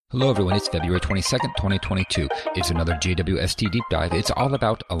Hello everyone, it's February 22nd, 2022. It's another JWST deep dive. It's all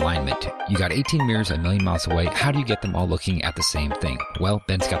about alignment. You got 18 mirrors a million miles away. How do you get them all looking at the same thing? Well,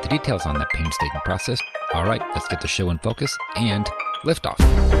 Ben's got the details on that painstaking process. All right, let's get the show in focus and liftoff.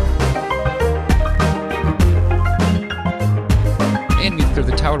 And we've cleared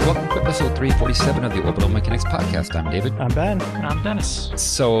the tower. Welcome to episode 347 of the Orbital Mechanics Podcast. I'm David. I'm Ben. I'm Dennis.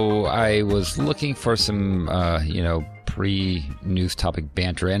 So I was looking for some, pre-news topic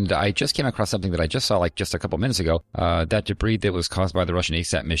banter, and I just came across something that I just saw just a couple minutes ago. That debris that was caused by the Russian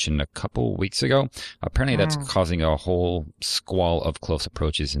ASAT mission a couple weeks ago. Apparently that's causing a whole squall of close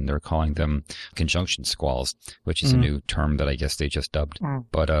approaches, and they're calling them conjunction squalls, which is a new term that I guess they just dubbed.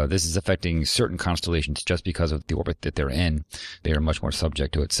 But this is affecting certain constellations just because of the orbit that they're in. They are much more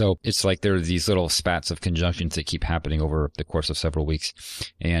subject to it. So it's like there are these little spats of conjunctions that keep happening over the course of several weeks.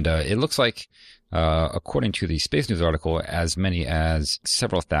 And it looks like, according to the Space News article, as many as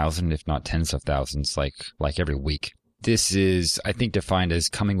several thousand, if not tens of thousands, like every week. This is, I think, defined as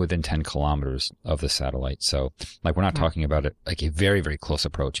coming within 10 kilometers of the satellite. So, we're not talking about it like a very, very close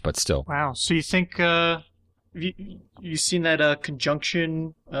approach, but still. Wow. So you think, you seen that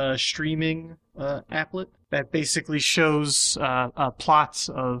conjunction streaming applet that basically shows plots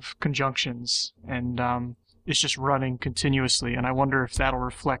of conjunctions, and it's just running continuously, and I wonder if that'll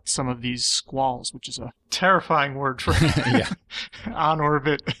reflect some of these squalls, which is a terrifying word for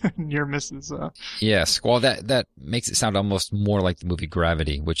on-orbit near misses. Yeah, squall, that makes it sound almost more like the movie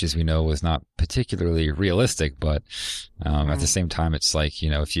Gravity, which, as we know, is not particularly realistic, but at the same time, it's like,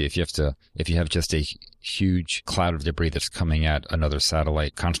 if you have just a huge cloud of debris that's coming at another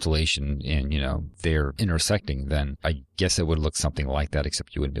satellite constellation and, they're intersecting, then I guess it would look something like that,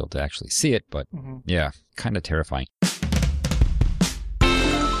 except you wouldn't be able to actually see it. But yeah, kind of terrifying.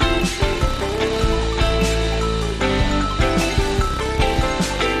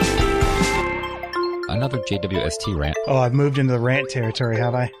 Another JWST rant. Oh, I've moved into the rant territory,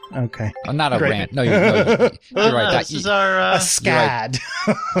 have I? Okay. Not a rant. No, you're right. This is our... a scad.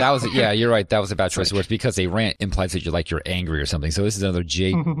 Right. That was, you're right. That was a bad choice of words, because a rant implies that you're angry or something. So this is another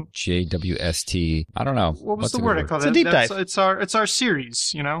JWST. I don't know. What was the word I called it? It's a deep dive. It's our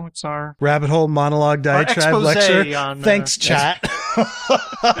series, It's our... Rabbit hole monologue diatribe lecture. On, Thanks, chat.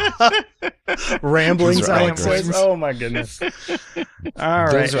 Ramblings on voice. Oh my goodness. All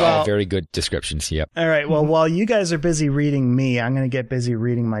right. Those are all very good descriptions. Yep. All right. Well, while you guys are busy reading me, I'm going to get busy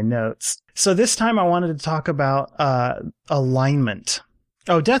reading my notes. So this time I wanted to talk about alignment.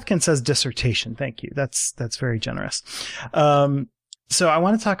 Oh, Deathkin says dissertation. Thank you. That's very generous. So I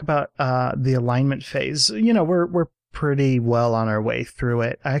want to talk about the alignment phase. We're pretty well on our way through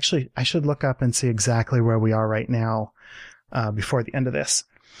it. I should look up and see exactly where we are right now before the end of this.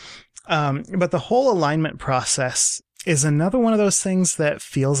 But the whole alignment process is another one of those things that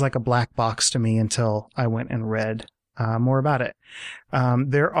feels like a black box to me until I went and read more about it.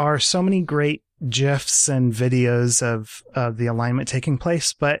 There are so many great GIFs and videos of the alignment taking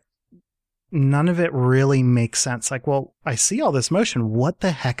place, but none of it really makes sense. I see all this motion. What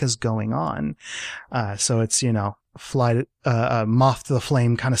the heck is going on? So it's, moth to the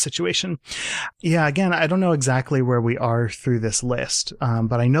flame kind of situation. Yeah, again, I don't know exactly where we are through this list,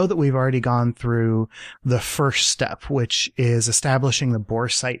 but I know that we've already gone through the first step, which is establishing the bore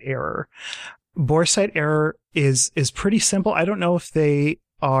sight error. Bore sight error is pretty simple. I don't know if they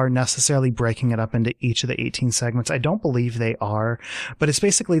are necessarily breaking it up into each of the 18 segments. I don't believe they are, but it's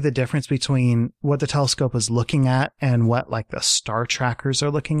basically the difference between what the telescope is looking at and what the star trackers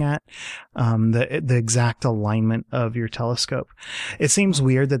are looking at, the exact alignment of your telescope. It seems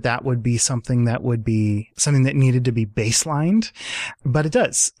weird that would be something that needed to be baselined, but it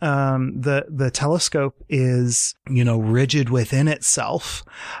does. The telescope is, rigid within itself.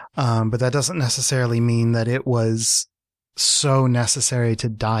 But that doesn't necessarily mean that it was so necessary to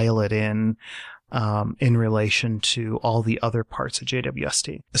dial it in relation to all the other parts of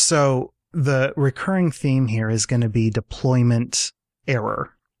JWST. So the recurring theme here is going to be deployment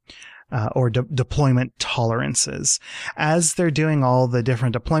error. Or deployment tolerances. As they're doing all the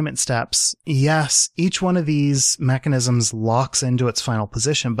different deployment steps, yes, each one of these mechanisms locks into its final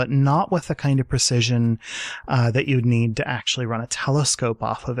position, but not with the kind of precision that you'd need to actually run a telescope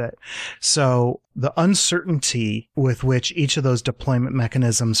off of it. So the uncertainty with which each of those deployment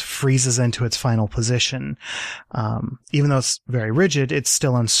mechanisms freezes into its final position, even though it's very rigid, it's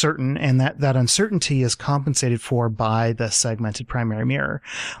still uncertain, and that uncertainty is compensated for by the segmented primary mirror.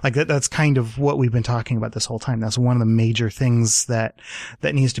 That's kind of what we've been talking about this whole time. That's one of the major things that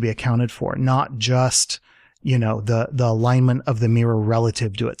needs to be accounted for, not just the alignment of the mirror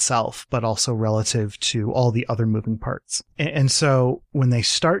relative to itself, but also relative to all the other moving parts. And so when they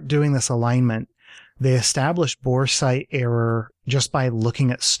start doing this alignment, they establish bore sight error just by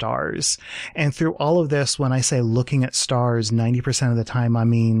looking at stars. And through all of this, when I say looking at stars, 90% of the time, I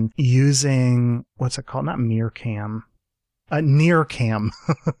mean using, what's it called? Not NIRCam. NIRCam.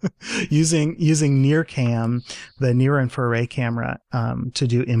 using NIRCam, the near infrared array camera, to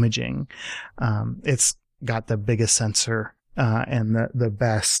do imaging. It's got the biggest sensor and the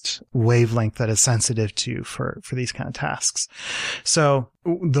best wavelength that is sensitive to for these kind of tasks. So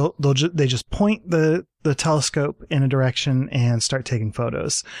they just point the telescope in a direction and start taking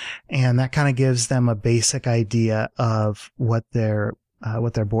photos, and that kind of gives them a basic idea of what their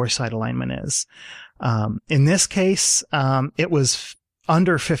bore sight alignment is. In this case, it was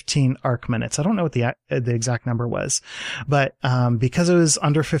under 15 arc minutes. I don't know what the exact number was, but because it was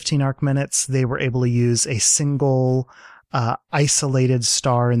under 15 arc minutes, they were able to use a single isolated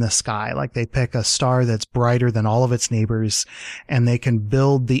star in the sky. Like they pick a star that's brighter than all of its neighbors, and they can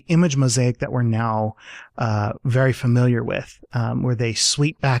build the image mosaic that we're now very familiar with, where they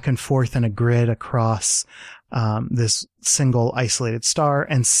sweep back and forth in a grid across this single isolated star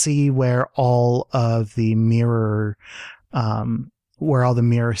and see where all the mirror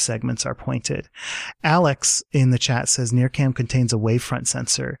segments are pointed. Alex in the chat says NIRCam contains a wavefront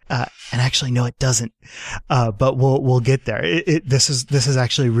sensor. And actually, no, it doesn't. But we'll get there. This is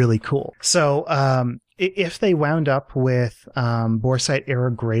actually really cool. So, if they wound up with, bore sight error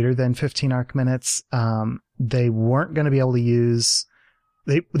greater than 15 arc minutes, they weren't going to be able to use,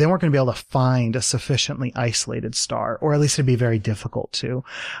 they weren't going to be able to find a sufficiently isolated star, or at least it'd be very difficult to.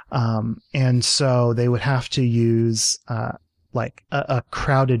 And so they would have to use, like a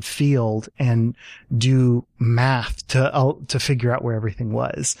crowded field and do math to figure out where everything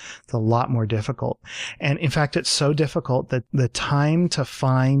was. It's a lot more difficult. And in fact, it's so difficult that the time to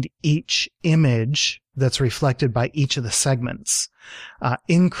find each image that's reflected by each of the segments,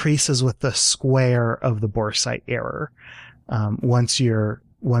 increases with the square of the bore sight error. Once you're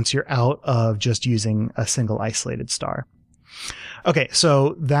out of just using a single isolated star. Okay.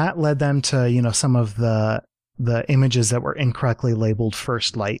 So that led them to, some of the images that were incorrectly labeled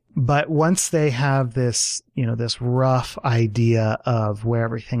first light. But once they have this, this rough idea of where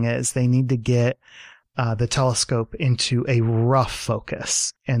everything is, they need to get the telescope into a rough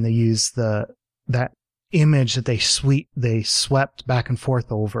focus, and they use that image that they swept back and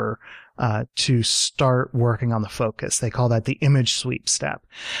forth over to start working on the focus. They call that the image sweep step.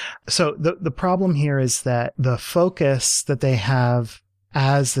 So the problem here is that the focus that they have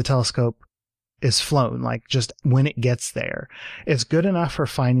as the telescope is flown, like just when it gets there, it's good enough for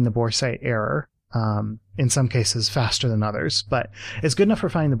finding the bore sight error. In some cases faster than others, but it's good enough for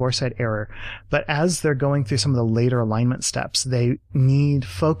finding the bore sight error. But as they're going through some of the later alignment steps, they need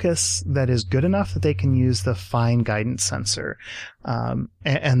focus that is good enough that they can use the fine guidance sensor, and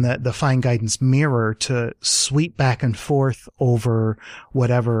the fine guidance mirror to sweep back and forth over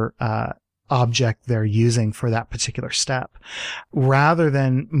whatever, object they're using for that particular step, rather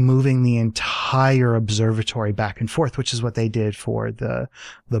than moving the entire observatory back and forth, which is what they did for the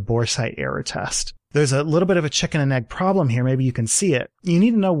bore sight error test. There's a little bit of a chicken and egg problem here. Maybe you can see it. You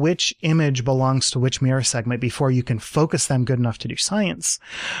need to know which image belongs to which mirror segment before you can focus them good enough to do science.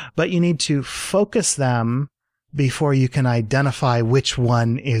 But you need to focus them before you can identify which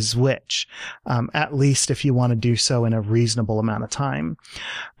one is which, at least if you want to do so in a reasonable amount of time.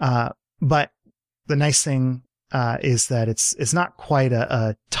 But the nice thing is that it's not quite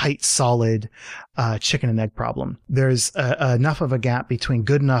a tight, solid chicken and egg problem. There's enough of a gap between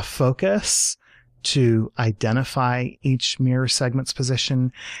good enough focus to identify each mirror segment's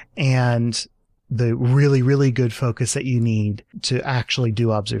position and the really, really good focus that you need to actually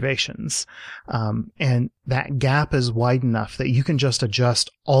do observations. And that gap is wide enough that you can just adjust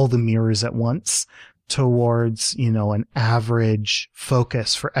all the mirrors at once towards, an average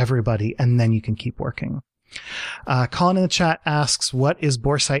focus for everybody, and then you can keep working. Colin in the chat asks, what is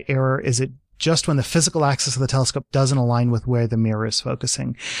bore sight error? Is it just when the physical axis of the telescope doesn't align with where the mirror is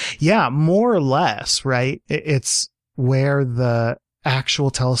focusing? Yeah, more or less, right? It's where the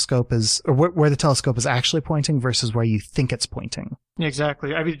actual telescope is, or where the telescope is actually pointing versus where you think it's pointing.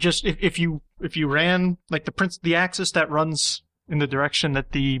 Exactly. I mean, just if you ran like the axis that runs in the direction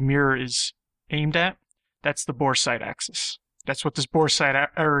that the mirror is aimed at, that's the bore sight axis. That's what this bore sight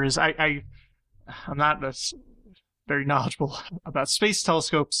error is. I'm not very knowledgeable about space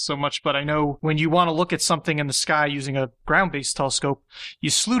telescopes so much, but I know when you want to look at something in the sky using a ground-based telescope, you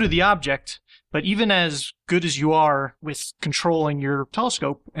slew to the object, But even as good as you are with controlling your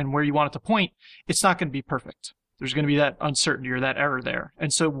telescope and where you want it to point, it's not going to be perfect. There's going to be that uncertainty or that error there.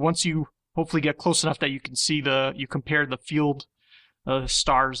 And so once you hopefully get close enough that you can see you compare the field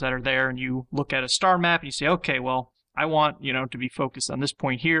stars that are there, and you look at a star map and you say, okay, well, I want, to be focused on this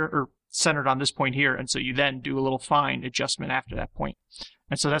point here, or centered on this point here. And so you then do a little fine adjustment after that point.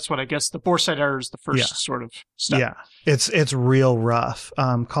 And so that's what I guess the boresight error is the first sort of step. Yeah, it's real rough.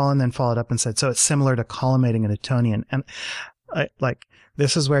 Colin then followed up and said, so it's similar to collimating a Newtonian. And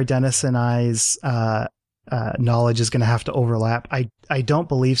this is where Dennis and I's knowledge is going to have to overlap. I don't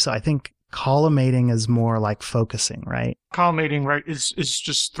believe so. I think collimating is more like focusing, right? Collimating, right, is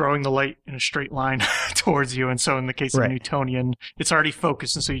just throwing the light in a straight line towards you. And so in the case of a Newtonian, it's already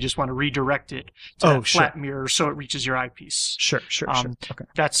focused, and so you just want to redirect it to a flat mirror so it reaches your eyepiece. Sure. Okay.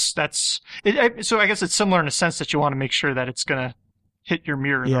 That's it. So I guess it's similar in a sense that you want to make sure that it's going to hit your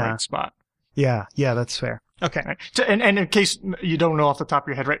mirror in the right spot. Yeah, that's fair. Okay. Right. And in case you don't know off the top of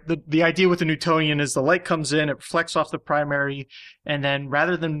your head, right, the idea with the Newtonian is the light comes in, it reflects off the primary, and then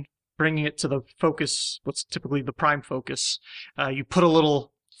rather than bringing it to the focus, what's typically the prime focus, you put a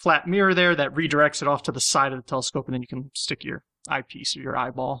little flat mirror there that redirects it off to the side of the telescope, and then you can stick your eyepiece or your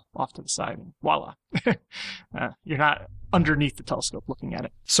eyeball off to the side, and voila. You're not underneath the telescope looking at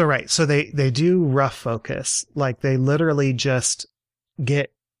it. So they do rough focus. Like they literally just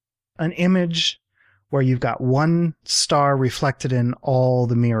get an image where you've got one star reflected in all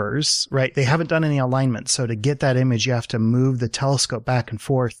the mirrors, right? They haven't done any alignment. So to get that image, you have to move the telescope back and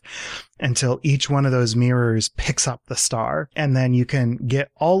forth until each one of those mirrors picks up the star. And then you can get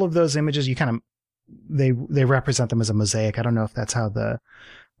all of those images. You kind of, they represent them as a mosaic. I don't know if that's how the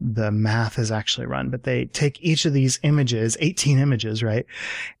math is actually run, but they take each of these images, 18 images, right?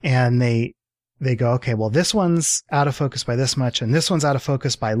 And they go, okay, well, this one's out of focus by this much, and this one's out of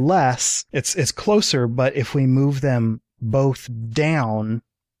focus by less. It's closer, but if we move them both down,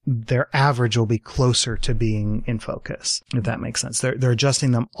 their average will be closer to being in focus, if that makes sense. They're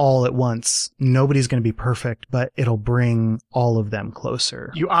adjusting them all at once. Nobody's going to be perfect, but it'll bring all of them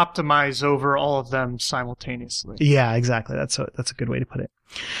closer. You optimize over all of them simultaneously. Yeah, exactly. That's a good way to put it.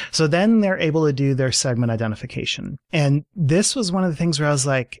 So then they're able to do their segment identification. And this was one of the things where I was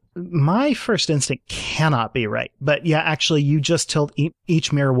like, my first instinct cannot be right. But yeah, actually, you just tilt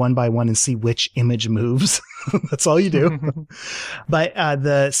each mirror one by one and see which image moves. That's all you do. But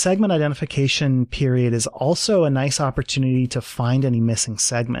the segment identification period is also a nice opportunity to find any missing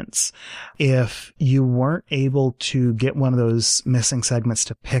segments. If you weren't able to get one of those missing segments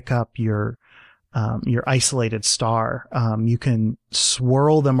to pick up your isolated star, you can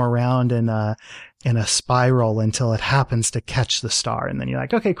swirl them around in a spiral until it happens to catch the star. And then you're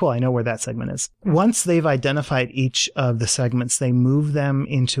like, okay, cool. I know where that segment is. Once they've identified each of the segments, they move them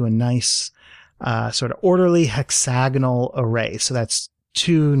into a nice, sort of orderly hexagonal array. So that's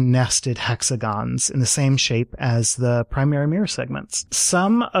two nested hexagons in the same shape as the primary mirror segments.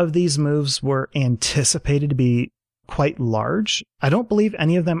 Some of these moves were anticipated to be quite large. I don't believe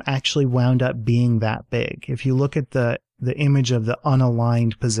any of them actually wound up being that big. If you look at the image of the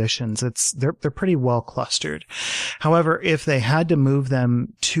unaligned positions, they're pretty well clustered. However, if they had to move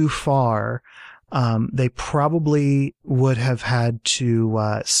them too far, they probably would have had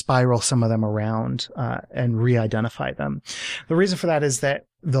to spiral some of them around and re-identify them. The reason for that is that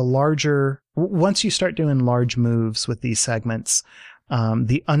once you start doing large moves with these segments,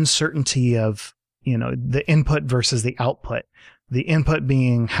 the uncertainty of the input versus the output, the input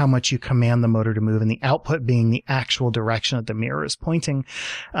being how much you command the motor to move and the output being the actual direction that the mirror is pointing,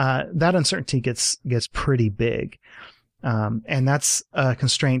 that uncertainty gets pretty big. And that's a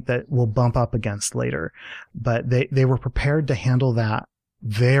constraint that we'll bump up against later, but they were prepared to handle that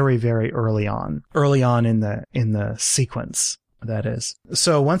very, very early on in the sequence. That is.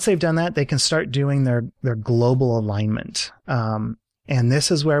 So once they've done that, they can start doing their global alignment. And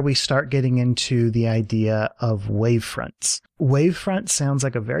this is where we start getting into the idea of wavefronts. Wavefront sounds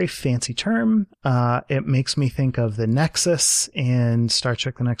like a very fancy term. It makes me think of the Nexus in Star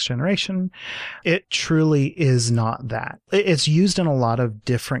Trek: The Next Generation. It truly is not that. It's used in a lot of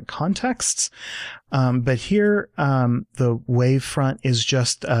different contexts. But here, the wavefront is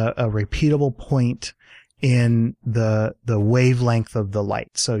just a repeatable point in the wavelength of the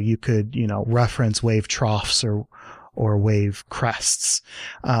light. So you could, reference wave troughs or wave crests.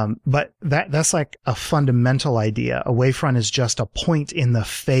 But that's like a fundamental idea. A wavefront is just a point in the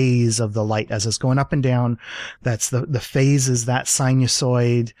phase of the light as it's going up and down. That's the phase is that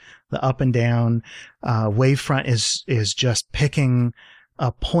sinusoid, the up and down. Wavefront is just picking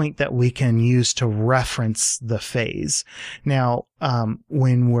a point that we can use to reference the phase. Now,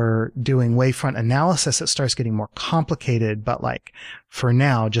 when we're doing wavefront analysis, it starts getting more complicated, but like for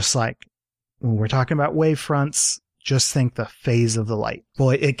now, just like when we're talking about wavefronts, just think the phase of the light.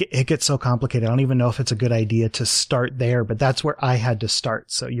 Boy, it gets so complicated. I don't even know if it's a good idea to start there, but that's where I had to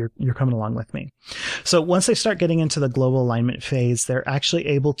start. So you're coming along with me. So once they start getting into the global alignment phase, they're actually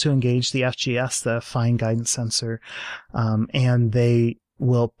able to engage the FGS, the fine guidance sensor, and they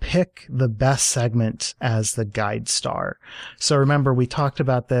will pick the best segment as the guide star. So remember, we talked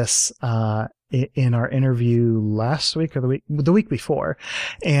about this, in our interview last week or the week before.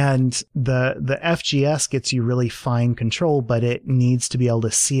 And the FGS gets you really fine control, but it needs to be able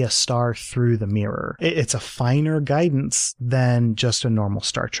to see a star through the mirror. It's a finer guidance than just a normal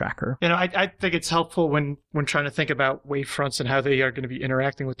star tracker. I think it's helpful when trying to think about wavefronts and how they are going to be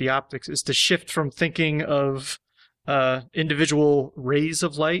interacting with the optics is to shift from thinking of individual rays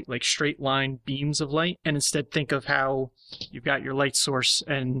of light, like straight line beams of light, and instead think of how you've got your light source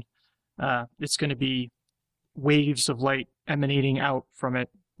and it's going to be waves of light emanating out from it,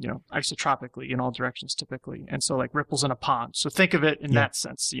 isotropically in all directions typically. And so like ripples in a pond. So think of it in that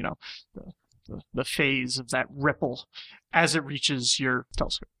sense, the phase of that ripple as it reaches your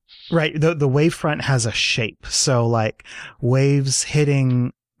telescope. Right. The wavefront has a shape. So like waves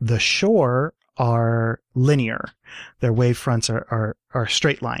hitting the shore are linear. Their wavefronts are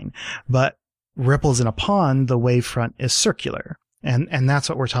straight line. But ripples in a pond, the wavefront is circular. And that's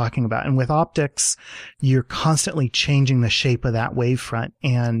what we're talking about. And with optics, you're constantly changing the shape of that wavefront.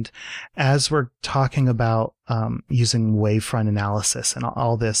 And as we're talking about using wavefront analysis and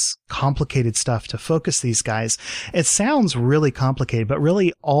all this complicated stuff to focus these guys, it sounds really complicated, but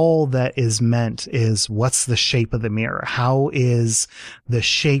really all that is meant is what's the shape of the mirror? How is the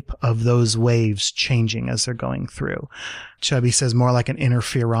shape of those waves changing as they're going through? Chubby says more like an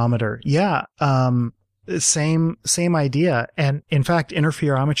interferometer. Yeah. Same idea. And in fact,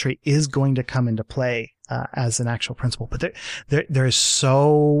 interferometry is going to come into play as an actual principle. But there's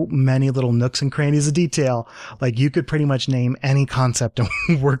so many little nooks and crannies of detail. Like you could pretty much name any concept and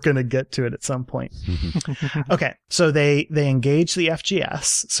we're going to get to it at some point. Okay. So they engage the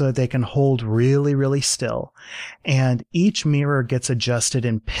FGS so that they can hold really, really still. And each mirror gets adjusted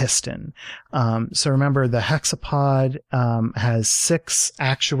in piston. So remember the hexapod, has 6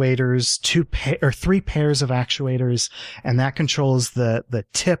 actuators, 3 pairs of actuators, and that controls the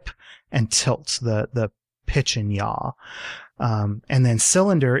tip and tilt, the pitch and yaw. And then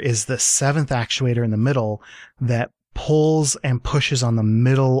cylinder is the 7th actuator in the middle that pulls and pushes on the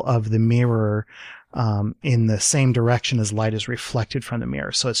middle of the mirror, in the same direction as light is reflected from the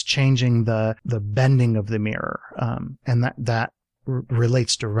mirror. So it's changing the bending of the mirror. And that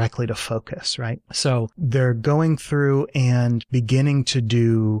relates directly to focus, right? So they're going through and beginning to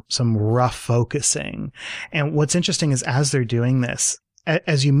do some rough focusing. And what's interesting is as they're doing this,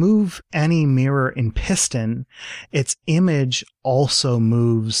 as you move any mirror in piston, its image also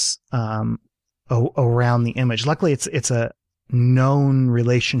moves around the image. Luckily, it's a known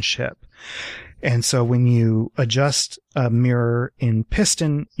relationship. And so when you adjust a mirror in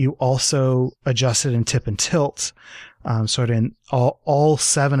piston, you also adjust it in tip and tilt. Sort of in all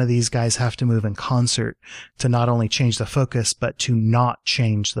 7 of these guys have to move in concert to not only change the focus, but to not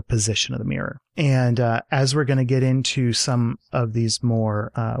change the position of the mirror. And as we're going to get into some of these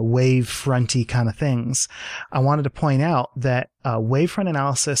more wave-fronty kind of things, I wanted to point out that wavefront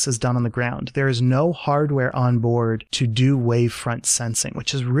analysis is done on the ground. There is no hardware on board to do wavefront sensing,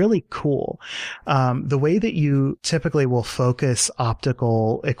 which is really cool. The way that you typically will focus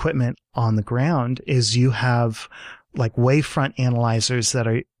optical equipment on the ground is you have like wavefront analyzers that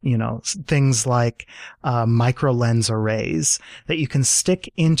are, things like micro lens arrays that you can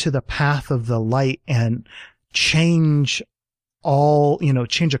stick into the path of the light and change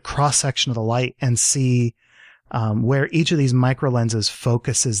a cross section of the light and see where each of these micro lenses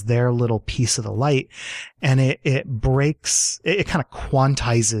focuses their little piece of the light, and it kind of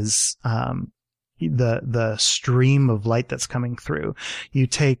quantizes the stream of light that's coming through. You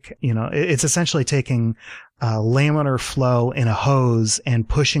take, it's essentially taking laminar flow in a hose and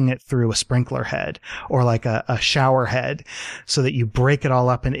pushing it through a sprinkler head or like a shower head so that you break it all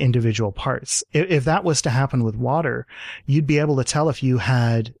up in individual parts. If that was to happen with water, you'd be able to tell if you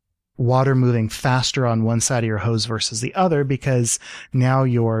had water moving faster on one side of your hose versus the other, because now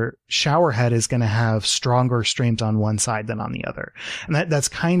your shower head is going to have stronger streams on one side than on the other. And that's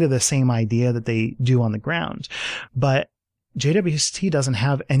kind of the same idea that they do on the ground. But JWST doesn't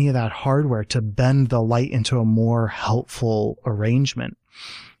have any of that hardware to bend the light into a more helpful arrangement.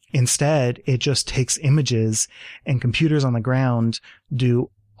 Instead, it just takes images and computers on the ground do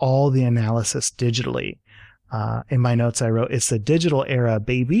all the analysis digitally. In my notes, I wrote, it's the digital era,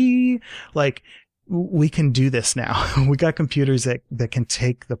 baby. Like, we can do this now. We got computers that can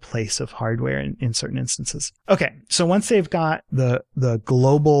take the place of hardware in certain instances. Okay. So once they've got the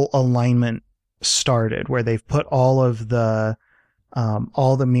global alignment started, where they've put all the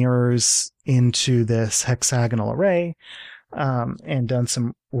mirrors into this hexagonal array, and done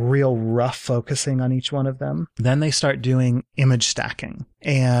some real rough focusing on each one of them, then they start doing image stacking.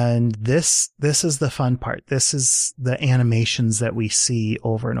 And this is the fun part. This is the animations that we see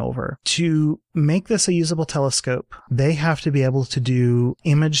over and over. To make this a usable telescope, they have to be able to do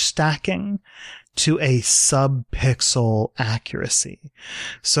image stacking to a sub-pixel accuracy.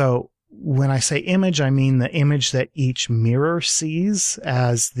 So when I say image, I mean the image that each mirror sees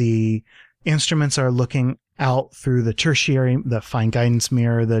as the instruments are looking out through the fine guidance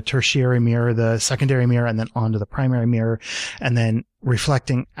mirror, the tertiary mirror, the secondary mirror, and then onto the primary mirror, and then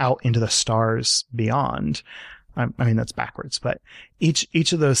reflecting out into the stars beyond. I mean, that's backwards, but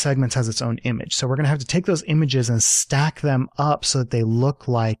each of those segments has its own image. So we're going to have to take those images and stack them up so that they look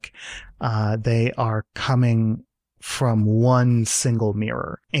like they are coming from one single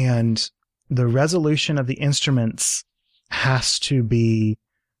mirror. And the resolution of the instruments has to be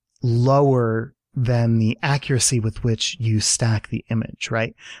lower than the accuracy with which you stack the image,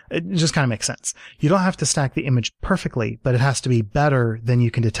 right? It just kind of makes sense. You don't have to stack the image perfectly, but it has to be better than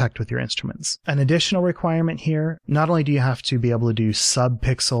you can detect with your instruments. An additional requirement here, not only do you have to be able to do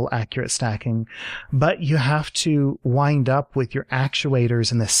sub-pixel accurate stacking, but you have to wind up with your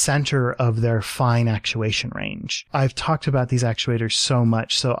actuators in the center of their fine actuation range. I've talked about these actuators so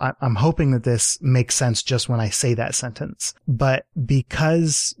much, so I'm hoping that this makes sense just when I say that sentence. But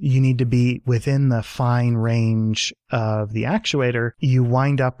because you need to be within the fine range of the actuator, you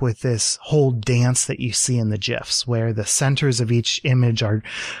wind up with this whole dance that you see in the GIFs, where the centers of each image are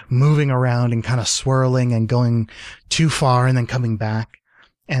moving around and kind of swirling and going too far and then coming back.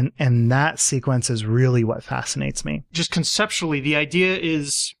 And that sequence is really what fascinates me. Just conceptually, the idea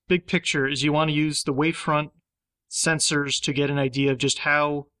is, big picture, is you want to use the wavefront sensors to get an idea of just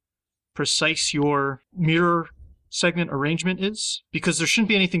how precise your mirror segment arrangement is, because there shouldn't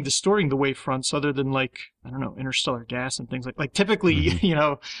be anything distorting the wavefronts other than, like, I don't know, interstellar gas and things like typically, you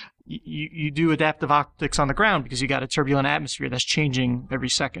know, you do adaptive optics on the ground because you got a turbulent atmosphere that's changing every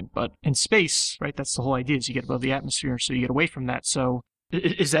second. But in space, right, that's the whole idea, is you get above the atmosphere, so you get away from that. So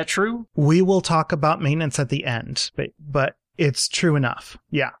is that true? We will talk about maintenance at the end, but it's true enough.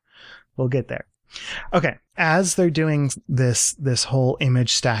 Yeah, we'll get there. Okay. As they're doing this whole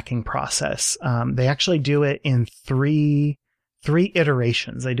image stacking process, they actually do it in three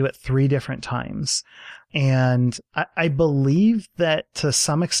iterations. They do it 3 different times. And I believe that to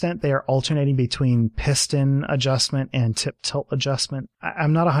some extent they are alternating between piston adjustment and tip tilt adjustment.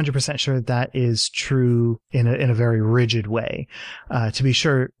 I'm not 100% sure that is true in a very rigid way. To be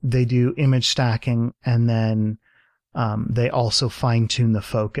sure, they do image stacking, and then they also fine tune the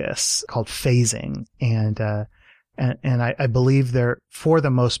focus, called phasing. And I believe they're, for the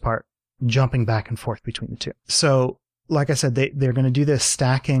most part, jumping back and forth between the two. So, like I said, they're going to do this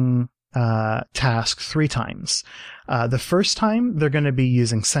stacking task 3 times. The first time they're going to be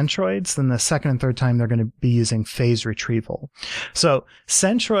using centroids. Then the second and third time they're going to be using phase retrieval. So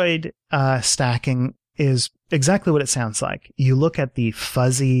centroid stacking is exactly what it sounds like. You look at the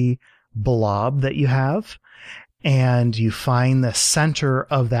fuzzy blob that you have, and you find the center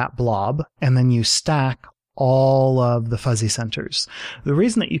of that blob, and then you stack all of the fuzzy centers. The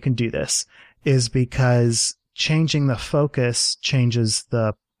reason that you can do this is because changing the focus changes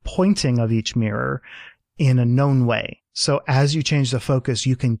the pointing of each mirror in a known way. So as you change the focus,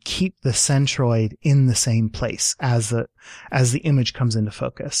 you can keep the centroid in the same place as the image comes into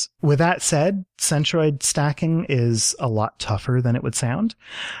focus. With that said, centroid stacking is a lot tougher than it would sound.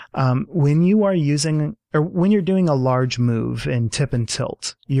 When you're doing a large move in tip and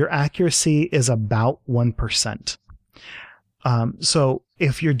tilt, your accuracy is about 1%. So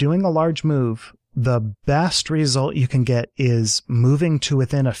if you're doing a large move, the best result you can get is moving to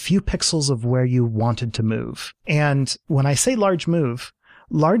within a few pixels of where you wanted to move. And when I say large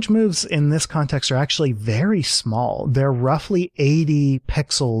moves in this context are actually very small. They're roughly 80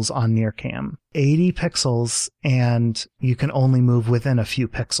 pixels on NearCam. 80 pixels, and you can only move within a few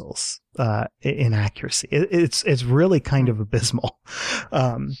pixels in accuracy. It's really kind of abysmal.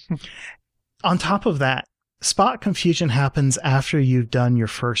 On top of that, spot confusion happens after you've done your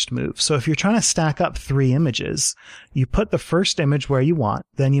first move. So if you're trying to stack up 3 images, you put the first image where you want,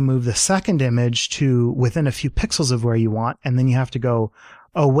 then you move the second image to within a few pixels of where you want, and then you have to go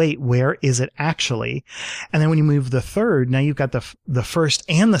oh wait, where is it actually? And then when you move the third, now you've got the first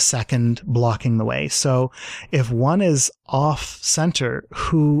and the second blocking the way. So if one is off center,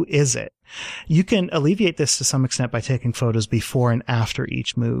 who is it? You can alleviate this to some extent by taking photos before and after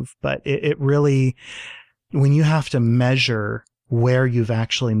each move, but it really, when you have to measure where you've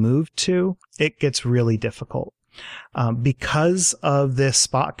actually moved to, it gets really difficult. Because of this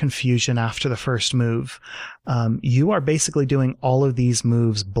spot confusion after the first move, you are basically doing all of these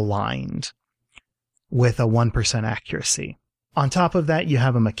moves blind with a 1% accuracy. On top of that, you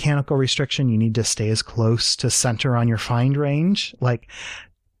have a mechanical restriction. You need to stay as close to center on your find range. Like,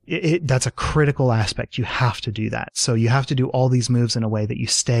 that's a critical aspect. You have to do that. So you have to do all these moves in a way that you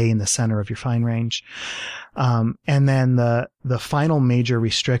stay in the center of your find range. And then the final major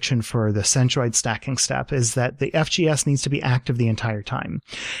restriction for the centroid stacking step is that the FGS needs to be active the entire time.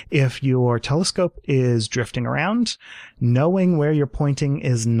 If your telescope is drifting around, knowing where you're pointing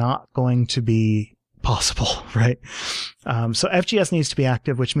is not going to be possible, right? So FGS needs to be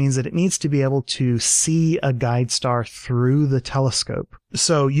active, which means that it needs to be able to see a guide star through the telescope.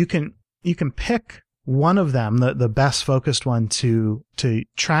 So you can pick one of them, the best focused one to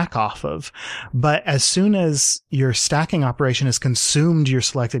track off of. But as soon as your stacking operation has consumed your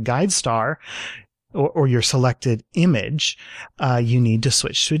selected guide star, or your selected image, you need to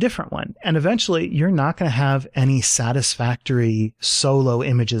switch to a different one. And eventually you're not going to have any satisfactory solo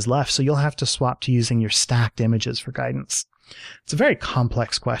images left. So you'll have to swap to using your stacked images for guidance. It's a very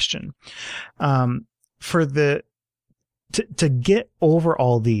complex question. To get over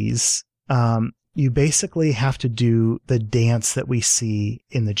all these, you basically have to do the dance that we see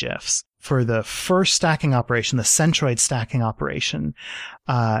in the GIFs. For the first stacking operation, the centroid stacking operation,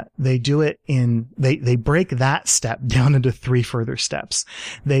 they do it they break that step down into 3 further steps.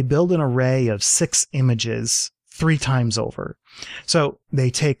 They build an array of 6 images 3 times over. So they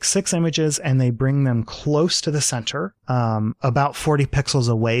take 6 images and they bring them close to the center, about 40 pixels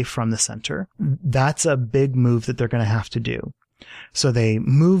away from the center. That's a big move that they're going to have to do. So they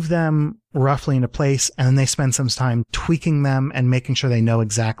move them roughly into place, and then they spend some time tweaking them and making sure they know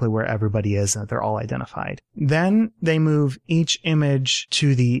exactly where everybody is and that they're all identified. Then they move each image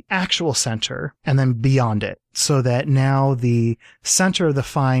to the actual center and then beyond it, so that now the center of the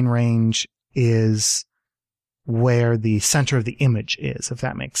fine range is where the center of the image is, if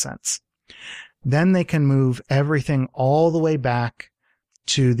that makes sense. Then they can move everything all the way back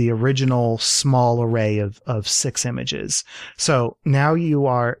to the original small array of 6 images. So now you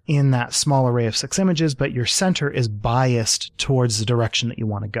are in that small array of 6 images, but your center is biased towards the direction that you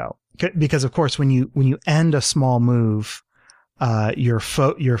want to go. Because of course, when you end a small move, your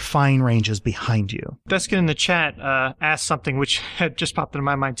fine range is behind you. Deskin in the chat asked something which had just popped into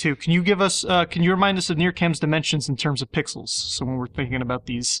my mind too. Can you remind us of NearCam's dimensions in terms of pixels? So when we're thinking about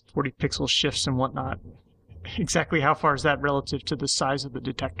these 40 pixel shifts and whatnot, exactly how far is that relative to the size of the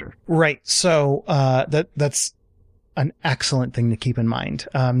detector? Right. So that's an excellent thing to keep in mind.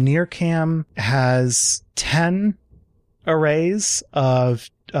 NearCam has 10 arrays of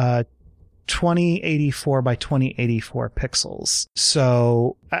 2084 by 2084 pixels.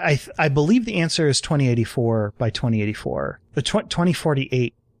 So I believe the answer is 2084 by 2084. The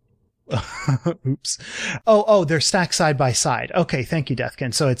 2048. Oops. Oh, they're stacked side by side. Okay, thank you,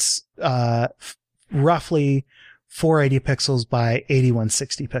 Deathkin. So it's roughly 480 pixels by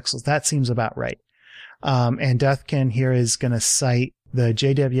 8160 pixels. That seems about right. And Deathkin here is going to cite the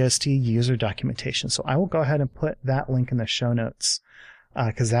JWST user documentation. So I will go ahead and put that link in the show notes,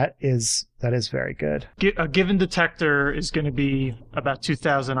 because that is very good. A given detector is going to be about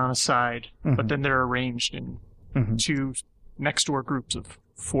 2000 on a side, but then they're arranged in 2 next door groups of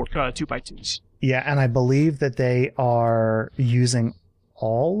 2x2s. Yeah, and I believe that they are using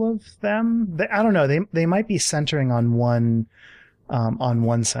all of them. I don't know. They might be centering on one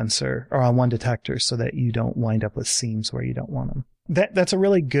sensor or on one detector, so that you don't wind up with seams where you don't want them. That's a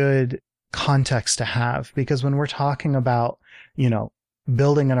really good context to have, because when we're talking about,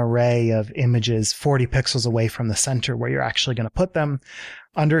 building an array of images 40 pixels away from the center where you're actually going to put them,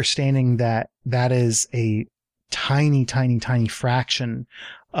 understanding that is a tiny, tiny, tiny fraction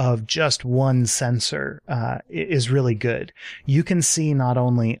of just one sensor is really good. You can see not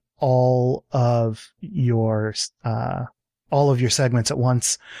only all of your segments at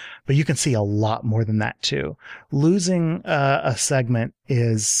once, but you can see a lot more than that too. Losing a segment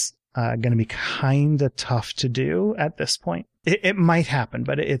is going to be kind of tough to do at this point. It might happen,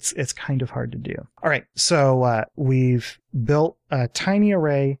 but it's kind of hard to do. All right, so we've built a tiny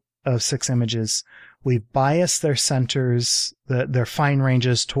array of 6 images. We've biased their centers, their fine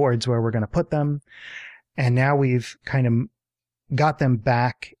ranges towards where we're going to put them. And now we've kind of got them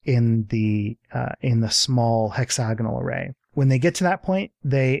back in the small hexagonal array. When they get to that point,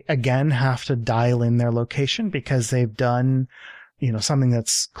 they again have to dial in their location because they've done, something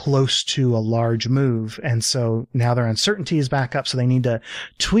that's close to a large move. And so now their uncertainty is back up. So they need to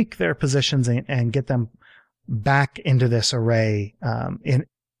tweak their positions and get them back into this array, in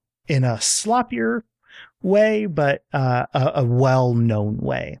a sloppier way, but, a well-known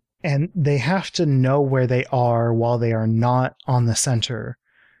way. And they have to know where they are while they are not on the center,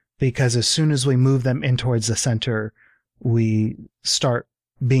 because as soon as we move them in towards the center, we start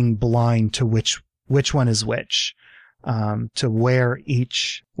being blind to which one is which, to where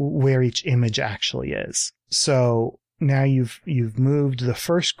each image actually is. So now you've moved the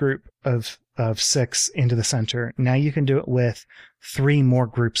first group of 6 into the center. Now you can do it with 3 more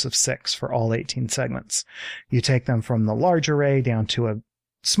groups of 6 for all 18 segments. You take them from the large array down to a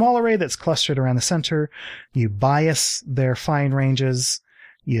small array that's clustered around the center. You bias their fine ranges.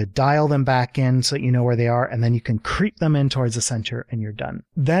 You dial them back in so that you know where they are, and then you can creep them in towards the center, and you're done.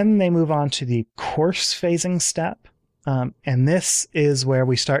 Then they move on to the coarse phasing step, and this is where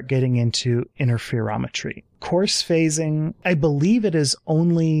we start getting into interferometry. Coarse phasing, I believe it is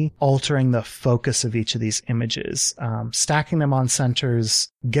only altering the focus of each of these images. Stacking them on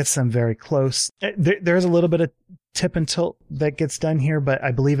centers gets them very close. There's a little bit of tip and tilt that gets done here, but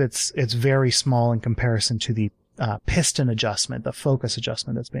I believe it's very small in comparison to the piston adjustment, the focus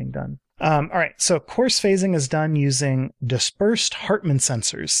adjustment that's being done. All right. So coarse phasing is done using dispersed Hartman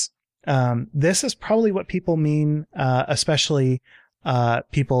sensors. This is probably what people mean, especially,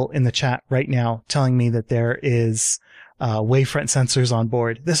 people in the chat right now telling me that there is, wavefront sensors on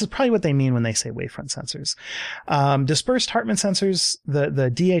board. This is probably what they mean when they say wavefront sensors. Dispersed Hartman sensors, the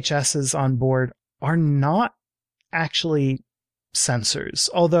DHSs on board are not actually sensors,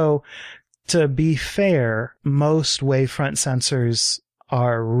 although to be fair, most wavefront sensors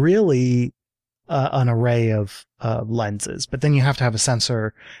are really an array of lenses, but then you have to have a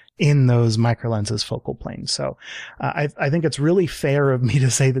sensor in those microlenses focal planes. So I think it's really fair of me to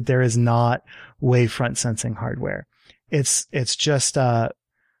say that there is not wavefront sensing hardware. It's just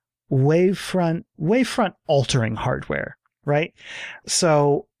wavefront altering hardware, right?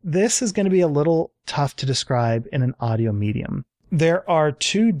 So this is going to be a little tough to describe in an audio medium. There are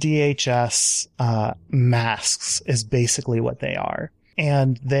 2 DHS masks is basically what they are.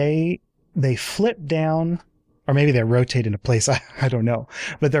 And they flip down, or maybe they're rotated into place, I don't know.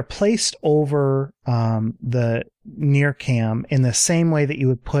 But they're placed over the near cam in the same way that you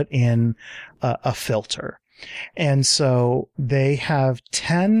would put in a filter. And so they have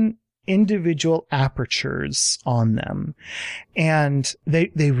 10 individual apertures on them, and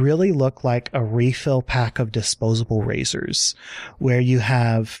they really look like a refill pack of disposable razors, where you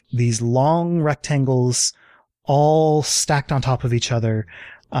have these long rectangles all stacked on top of each other.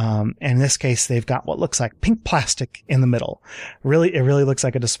 And in this case, they've got what looks like pink plastic in the middle. It really looks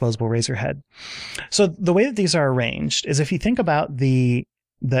like a disposable razor head. So the way that these are arranged is, if you think about the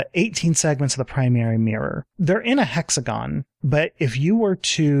 18 segments of the primary mirror, they're in a hexagon, but if you were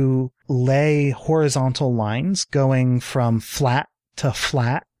to lay horizontal lines going from flat to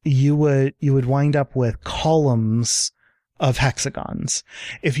flat, you would wind up with columns of hexagons.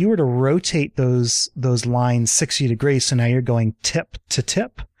 If you were to rotate those lines 60 degrees, so now you're going tip to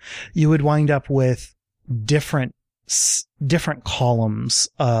tip, you would wind up with different columns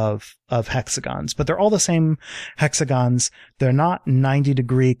of hexagons, but they're all the same hexagons. They're not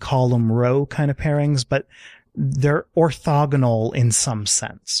 90-degree column row kind of pairings, but they're orthogonal in some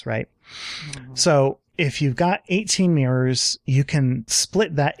sense, right? Mm-hmm. So if you've got 18 mirrors, you can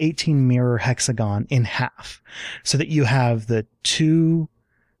split that 18 mirror hexagon in half so that you have the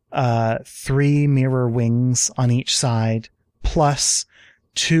 3 mirror wings on each side, plus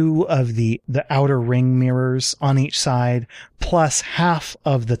 2 of the outer ring mirrors on each side, plus half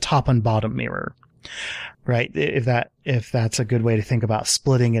of the top and bottom mirror, right? If that's a good way to think about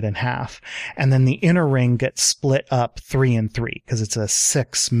splitting it in half. And then the inner ring gets split up 3 and 3 because it's a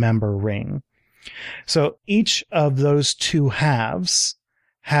 6-member ring. So each of those 2 halves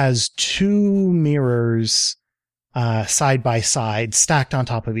has 2 mirrors side by side, stacked on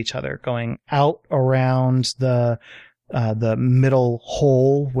top of each other, going out around the middle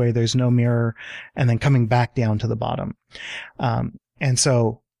hole where there's no mirror, and then coming back down to the bottom. And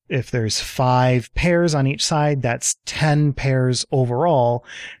so if there's 5 pairs on each side, that's 10 pairs overall,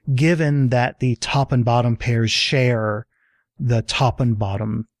 given that the top and bottom pairs share the top and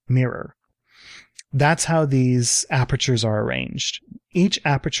bottom mirror. That's how these apertures are arranged. Each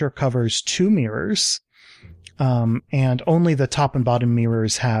aperture covers 2 mirrors, and only the top and bottom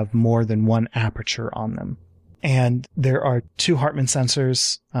mirrors have more than 1 aperture on them. And there are two Hartman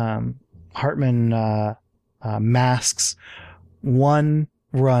sensors, Hartman masks. One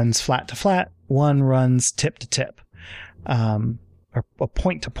runs flat to flat, one runs tip to tip, or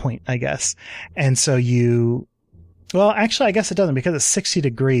point to point, I guess. And so well, actually, I guess it doesn't, because it's 60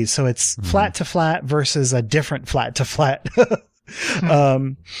 degrees. So it's flat to flat versus a different flat to flat.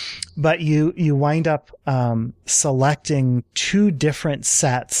 But you wind up, selecting two different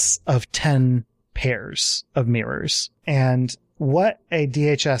sets of 10 pairs of mirrors. And what a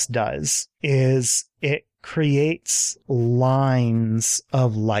DHS does is it creates lines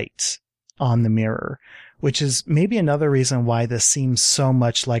of light on the mirror, which is maybe another reason why this seems so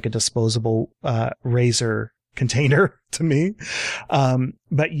much like a disposable, razor container to me.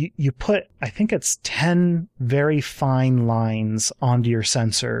 But you put, I think it's 10 very fine lines onto your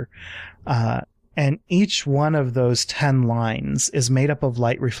sensor. And each one of those 10 lines is made up of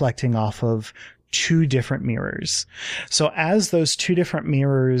light reflecting off of two different mirrors. So as those two different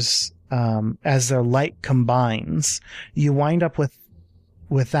mirrors, as their light combines, you wind up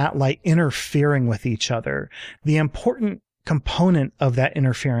with that light interfering with each other. The important component of that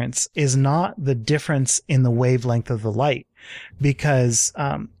interference is not the difference in the wavelength of the light, because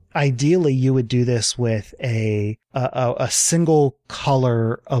ideally you would do this with a single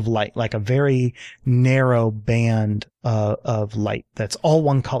color of light, like a very narrow band of light that's all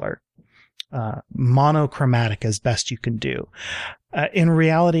one color, monochromatic as best you can do. In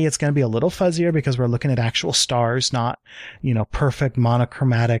reality, it's going to be a little fuzzier because we're looking at actual stars, not, perfect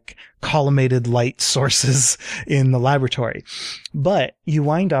monochromatic collimated light sources in the laboratory. But you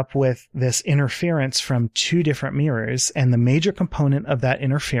wind up with this interference from two different mirrors, and the major component of that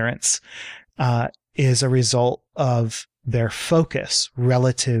interference is a result of their focus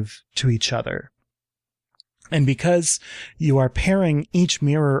relative to each other. And because you are pairing each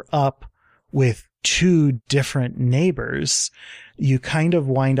mirror up with two different neighbors, you kind of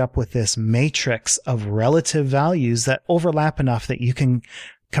wind up with this matrix of relative values that overlap enough that you can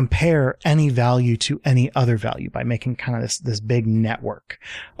compare any value to any other value by making kind of this big network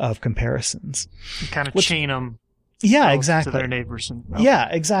of comparisons. You kind of chain them. Yeah, exactly. To their neighbors. Yeah,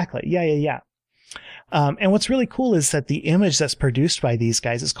 exactly. Yeah. And what's really cool is that the image that's produced by these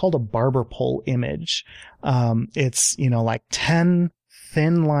guys is called a barber pole image. It's, like 10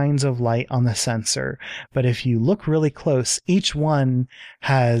 thin lines of light on the sensor. But if you look really close, each one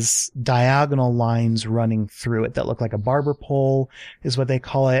has diagonal lines running through it that look like a barber pole is what they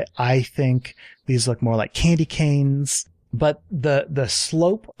call it. I think these look more like candy canes, but the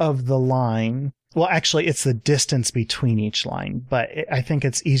slope of the line, well, actually it's the distance between each line, but I think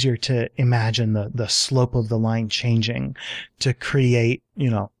it's easier to imagine the slope of the line changing to create,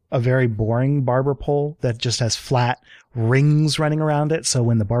 a very boring barber pole that just has flat rings running around it. So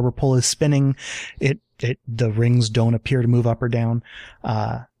when the barber pole is spinning, the rings don't appear to move up or down.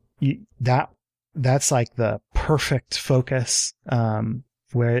 That's like the perfect focus,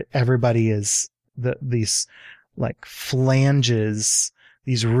 where everybody is these like flanges,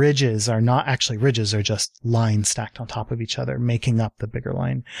 these ridges are not actually ridges, they're just lines stacked on top of each other, making up the bigger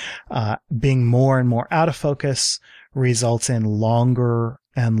line. Being more and more out of focus results in longer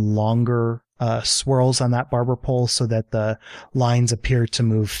and longer swirls on that barber pole, so that the lines appear to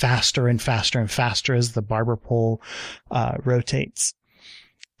move faster and faster and faster as the barber pole rotates.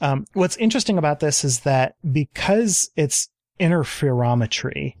 What's interesting about this is that because it's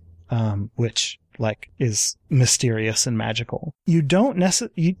interferometry, which is mysterious and magical, you don't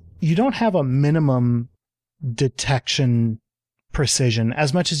have a minimum detection precision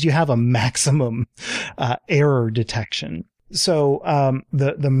as much as you have a maximum error detection. So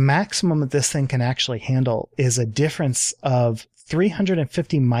the maximum that this thing can actually handle is a difference of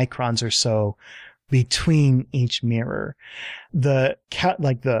 350 microns or so between each mirror. The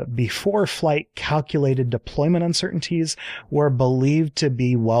before flight calculated deployment uncertainties were believed to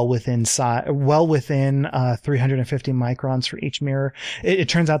be well within 350 microns for each mirror. It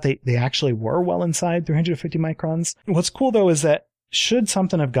turns out they actually were well inside 350 microns. What's cool though is that should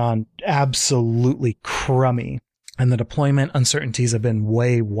something have gone absolutely crummy, and the deployment uncertainties have been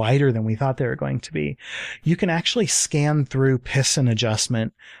way wider than we thought they were going to be, you can actually scan through piston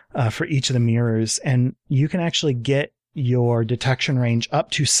adjustment for each of the mirrors, and you can actually get your detection range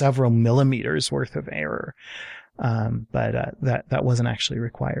up to several millimeters worth of error. But that wasn't actually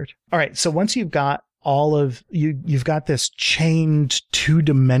required. All right. So once you've got you've got this chained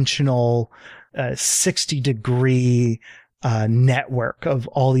two-dimensional 60-degree network of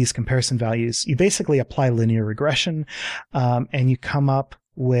all these comparison values, you basically apply linear regression, and you come up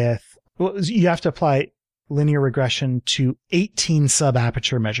with, you have to apply linear regression to 18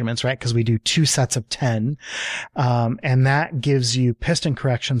 sub-aperture measurements, right? Because we do 2 sets of 10. And that gives you piston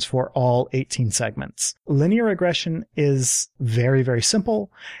corrections for all 18 segments. Linear regression is very, very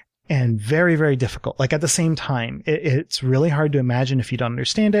simple and very, very difficult. Like at the same time, it's really hard to imagine if you don't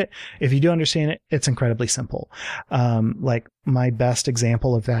understand it. If you do understand it, it's incredibly simple. Like my best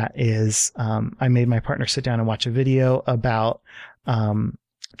example of that is, I made my partner sit down and watch a video about,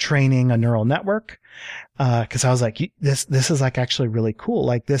 training a neural network. Cause I was like, this is like actually really cool.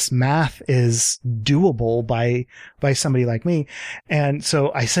 Like this math is doable by somebody like me. And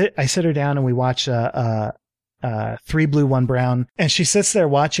so I sit her down and we watch, 3 blue, 1 brown. And she sits there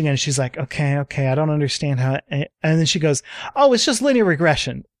watching and she's like, okay, I don't understand how, and then she goes, oh, it's just linear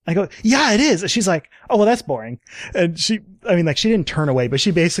regression. I go, yeah, it is. She's like, oh, well, that's boring. And she didn't turn away, but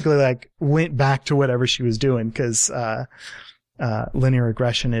she basically like went back to whatever she was doing because, linear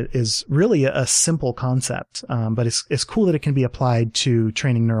regression is really a simple concept, but it's cool that it can be applied to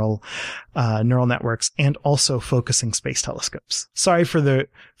training neural networks and also focusing space telescopes. Sorry for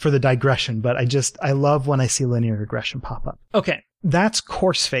the digression, but I love when I see linear regression pop up. Okay, that's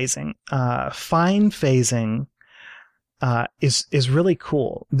coarse phasing. Fine phasing is really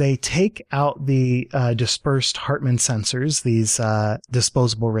cool. They take out the dispersed Hartman sensors, these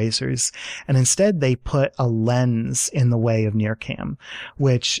disposable razors, and instead they put a lens in the way of NearCam,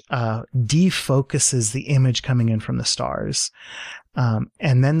 which defocuses the image coming in from the stars.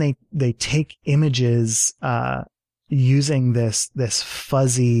 And then they take images using this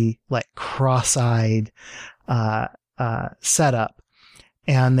fuzzy, like cross-eyed setup.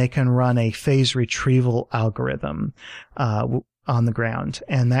 And they can run a phase retrieval algorithm on the ground.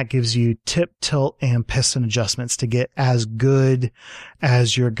 And that gives you tip, tilt, and piston adjustments to get as good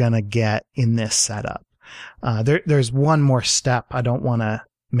as you're going to get in this setup. There's one more step. I don't want to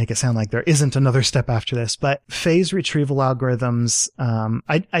make it sound like there isn't another step after this, but phase retrieval algorithms,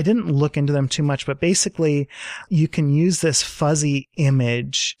 I didn't look into them too much, but basically you can use this fuzzy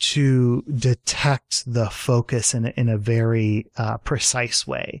image to detect the focus in a very, precise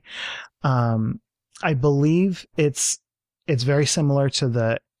way. I believe it's very similar to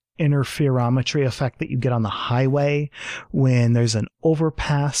the interferometry effect that you get on the highway when there's an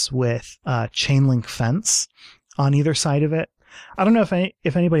overpass with a chain link fence on either side of it. I don't know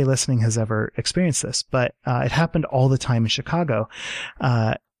if anybody listening has ever experienced this, but it happened all the time in Chicago.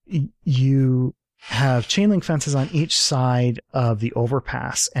 You have chain link fences on each side of the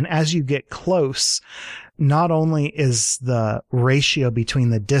overpass, and as you get close, not only is the ratio between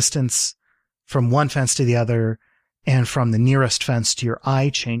the distance from one fence to the other and from the nearest fence to your eye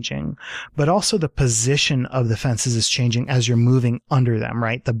changing, but also the position of the fences is changing as you're moving under them,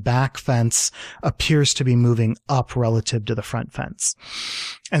 right? The back fence appears to be moving up relative to the front fence.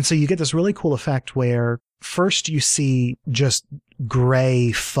 And so you get this really cool effect where first you see just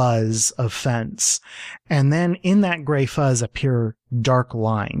gray fuzz of fence, and then in that gray fuzz appear dark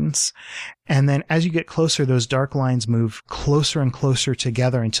lines. And then as you get closer, those dark lines move closer and closer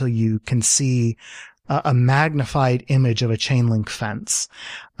together until you can see a magnified image of a chain link fence.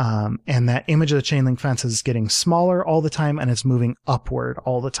 And that image of the chain link fence is getting smaller all the time and it's moving upward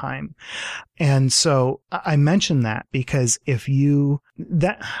all the time. And so I mentioned that because I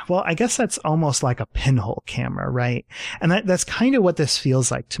guess that's almost like a pinhole camera, right? And that's kind of what this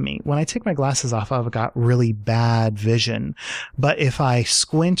feels like to me. When I take my glasses off, I've got really bad vision. But if I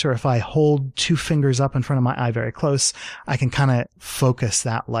squint or if I hold 2 fingers up in front of my eye very close, I can kind of focus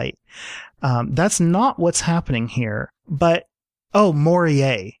that light. That's not what's happening here, but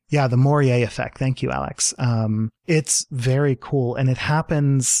Morier. Yeah, the Morier effect. Thank you, Alex. It's very cool, and it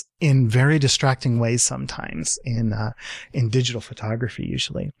happens in very distracting ways sometimes in digital photography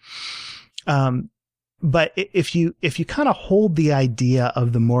usually. But if you kind of hold the idea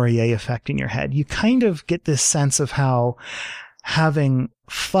of the Morier effect in your head, you kind of get this sense of how having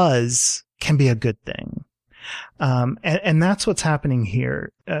fuzz can be a good thing. And that's what's happening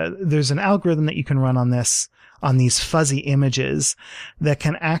here. There's an algorithm that you can run on these fuzzy images that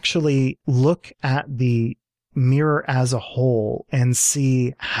can actually look at the mirror as a whole and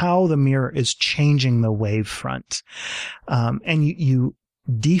see how the mirror is changing the wavefront. And you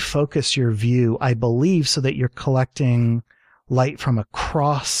defocus your view, I believe, so that you're collecting light from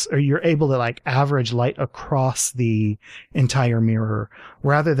across, or you're able to like average light across the entire mirror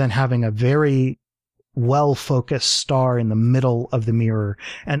rather than having a very well-focused star in the middle of the mirror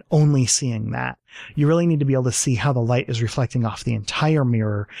and only seeing that. You really need to be able to see how the light is reflecting off the entire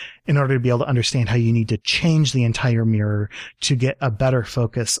mirror in order to be able to understand how you need to change the entire mirror to get a better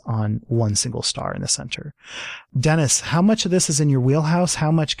focus on one single star in the center. Dennis, how much of this is in your wheelhouse?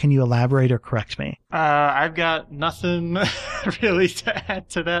 How much can you elaborate or correct me? I've got nothing really to add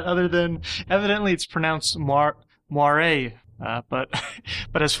to that other than evidently it's pronounced moire. But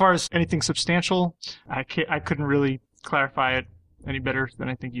as far as anything substantial, I couldn't really clarify it any better than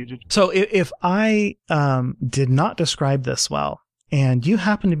I think you did. So if I did not describe this well, and you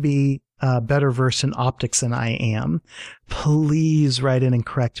happen to be better versed in optics than I am, please write in and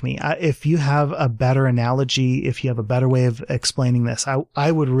correct me. If you have a better analogy, if you have a better way of explaining this,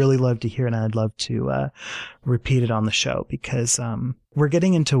 I would really love to hear it, and I'd love to repeat it on the show, because we're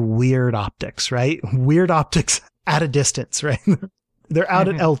getting into weird optics, right? Weird optics at a distance, right? They're out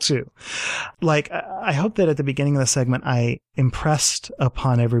at L2. Like, I hope that at the beginning of the segment, I impressed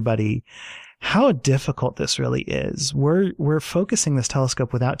upon everybody how difficult this really is. We're focusing this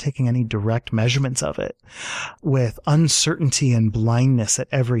telescope without taking any direct measurements of it, with uncertainty and blindness at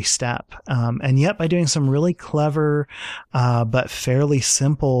every step. And yet by doing some really clever, but fairly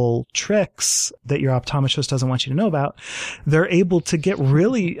simple tricks that your optometrist doesn't want you to know about, they're able to get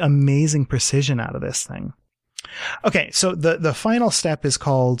really amazing precision out of this thing. Okay, so the final step is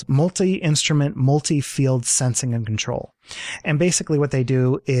called multi-instrument, multi-field sensing and control. And basically what they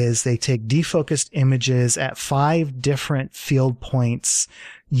do is they take defocused images at 5 different field points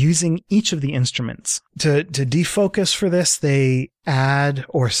using each of the instruments. To defocus for this, they add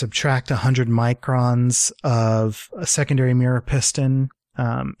or subtract 100 microns of a secondary mirror piston,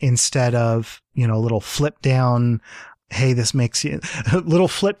 instead of, a little flip down, hey, this makes you, little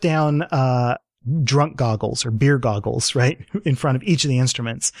flip down, drunk goggles or beer goggles, right, in front of each of the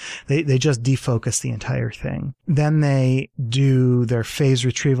instruments. They just defocus the entire thing. Then they do their phase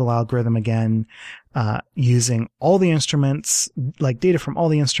retrieval algorithm again, using all the instruments, like data from all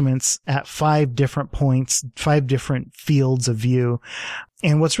the instruments at 5 different points, 5 different fields of view.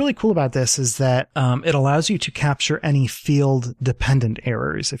 And what's really cool about this is that it allows you to capture any field-dependent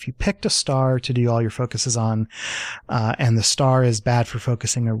errors. If you picked a star to do all your focuses on, and the star is bad for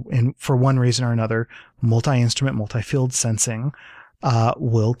focusing for one reason or another, multi-instrument, multi-field sensing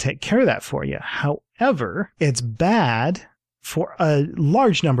will take care of that for you. However, it's bad for a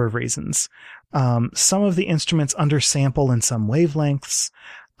large number of reasons. Some of the instruments undersample in some wavelengths.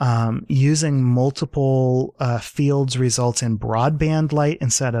 Using multiple fields results in broadband light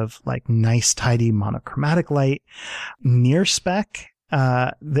instead of like nice, tidy monochromatic light. Near spec,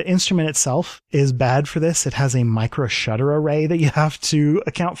 the instrument itself is bad for this. It has a micro shutter array that you have to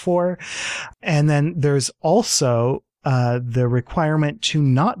account for. And then there's also the requirement to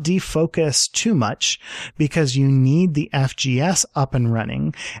not defocus too much, because you need the FGS up and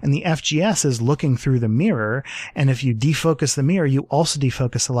running, and the FGS is looking through the mirror. And if you defocus the mirror, you also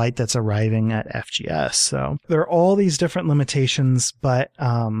defocus the light that's arriving at FGS. So there are all these different limitations, but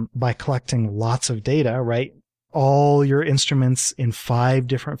by collecting lots of data, right, all your instruments in 5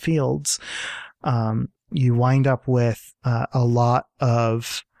 different fields, you wind up with a lot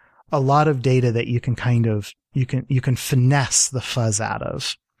of data that you can kind of you can finesse the fuzz out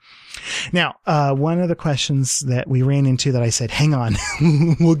of. Now, one of the questions that we ran into that I said, hang on,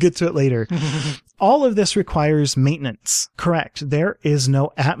 we'll get to it later. All of this requires maintenance. Correct. There is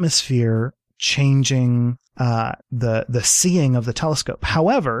no atmosphere changing the seeing of the telescope.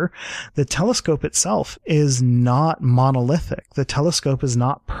 However, the telescope itself is not monolithic. The telescope is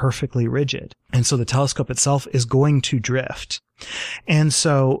not perfectly rigid. And so the telescope itself is going to drift. And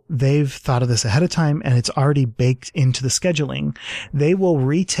so they've thought of this ahead of time, and it's already baked into the scheduling. They will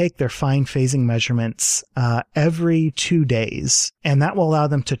retake their fine phasing measurements every 2 days, and that will allow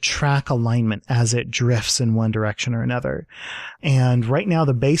them to track alignment as it drifts in one direction or another. And right now,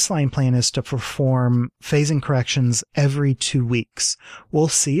 the baseline plan is to perform phasing corrections every 2 weeks. We'll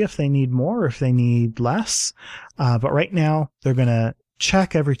see if they need more or if they need less. But right now, they're going to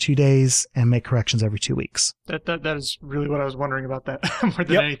check every 2 days and make corrections every 2 weeks. That is really what I was wondering about that more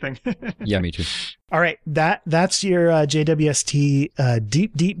than anything. Yeah, me too. All right, that's your JWST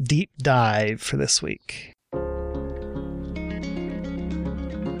deep dive for this week.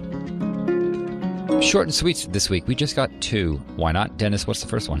 Short and sweet this week. We just got 2. Why not? Dennis, what's the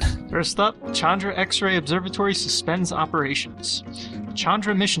first one? First up, Chandra X-ray Observatory suspends operations.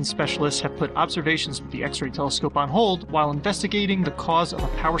 Chandra mission specialists have put observations with the X-ray telescope on hold while investigating the cause of a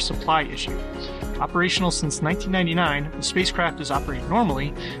power supply issue. Operational since 1999, the spacecraft is operating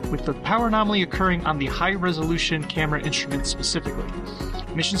normally, with the power anomaly occurring on the high-resolution camera instrument specifically.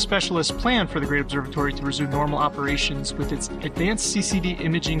 Mission specialists plan for the Great Observatory to resume normal operations with its advanced CCD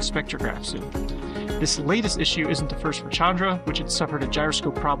imaging spectrograph soon. This latest issue isn't the first for Chandra, which had suffered a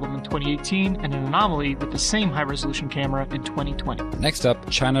gyroscope problem in 2018 and an anomaly with the same high-resolution camera in 2020. Next up,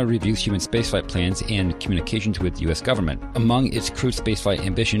 China reviews human spaceflight plans and communications with the U.S. government. Among its crewed spaceflight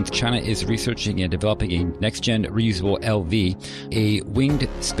ambitions, China is researching and developing a next-gen reusable LV, a winged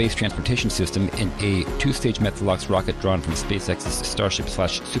space transportation system, and a 2-stage Metalox rocket drawn from SpaceX's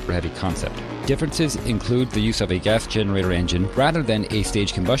Starship/Super Heavy concept. Differences include the use of a gas generator engine rather than a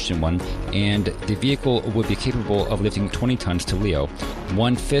staged combustion one, and the vehicle would be capable of lifting 20 tons to LEO,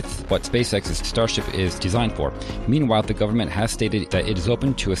 1/5 what SpaceX's Starship is designed for. Meanwhile, the government has stated that it is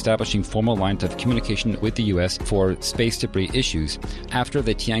open to establishing formal lines of communication with the U.S. for space debris issues, after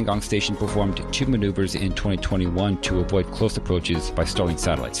the Tiangong station performed 2 maneuvers in 2021 to avoid close approaches by Starlink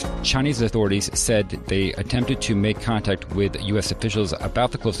satellites. Chinese authorities said they attempted to make contact with U.S. officials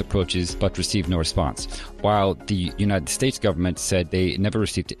about the close approaches but received no response, while the United States government said they never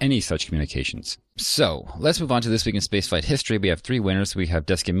received any such communications. So, let's move on to this week in spaceflight history. We have 3 winners. We have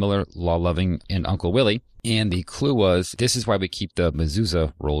Deskin Miller, Law Loving, and Uncle Willie. And the clue was, this is why we keep the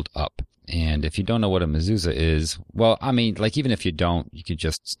mezuzah rolled up. And if you don't know what a mezuzah is, well, I mean, like, even if you don't, you could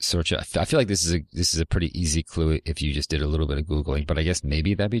just search it. I feel like this is a pretty easy clue if you just did a little bit of Googling, but I guess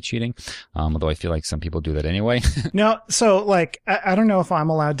maybe that'd be cheating. Although I feel like some people do that anyway. No, so like, I don't know if I'm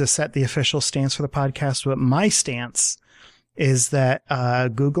allowed to set the official stance for the podcast, but my stance is that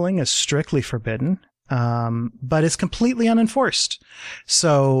Googling is strictly forbidden, but it's completely unenforced.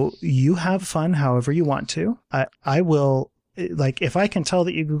 So you have fun however you want to. I will, like, if I can tell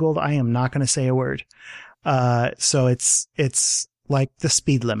that you Googled, I am not going to say a word. So it's like the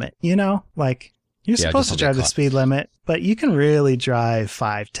speed limit, you know, like you're supposed to drive the speed limit, but you can really drive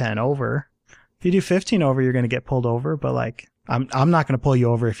 5, 10 over. If you do 15 over, you're going to get pulled over, but like, I'm not going to pull you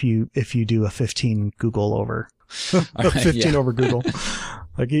over if you do a 15 Google over. 15 over Google.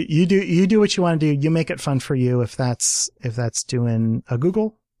 Like you do what you want to do. You make it fun for you. If that's doing a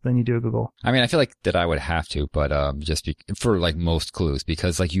Google, then you do a Google. I mean, I feel like that I would have to, but for like most clues,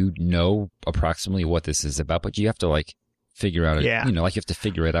 because like you know approximately what this is about, but you have to like figure out, you know, like you have to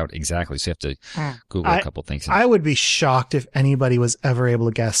figure it out exactly. So you have to Google a couple things. I would be shocked if anybody was ever able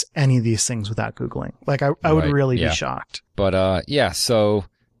to guess any of these things without Googling. Like I would really be shocked. But so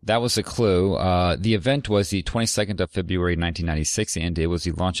that was a clue. The event was the 22nd of February, 1996, and it was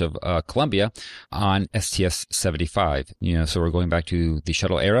the launch of Columbia on STS-75. You know, so we're going back to the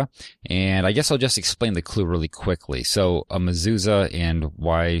shuttle era, and I guess I'll just explain the clue really quickly. So a mezuzah and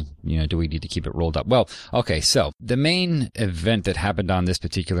why, you know, do we need to keep it rolled up? Well, okay, so the main event that happened on this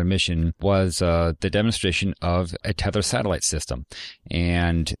particular mission was the demonstration of a tether satellite system,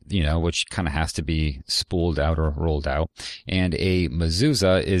 and, you know, which kind of has to be spooled out or rolled out. And a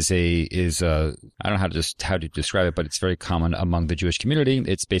mezuzah is I don't know how to describe it, but it's very common among the Jewish community.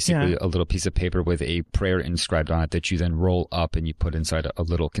 It's basically a little piece of paper with a prayer inscribed on it that you then roll up and you put inside a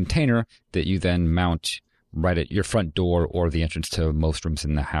little container that you then mount right at your front door or the entrance to most rooms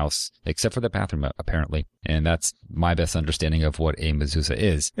in the house, except for the bathroom, apparently. And that's my best understanding of what a mezuzah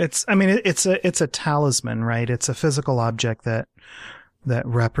is. It's a talisman, right? It's a physical object that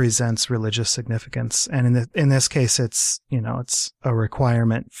represents religious significance. And in this case, it's a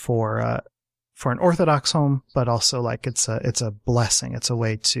requirement for an Orthodox home, but also like it's a blessing. It's a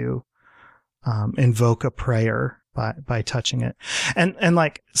way to, invoke a prayer by touching it. And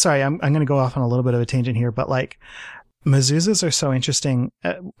like, sorry, I'm going to go off on a little bit of a tangent here, but like mezuzahs are so interesting,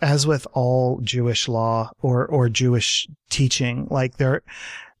 as with all Jewish law or Jewish teaching, like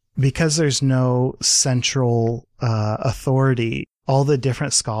because there's no central, authority. All the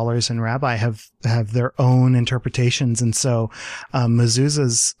different scholars and rabbi have their own interpretations. And so,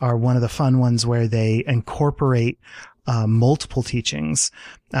 mezuzahs are one of the fun ones where they incorporate, multiple teachings.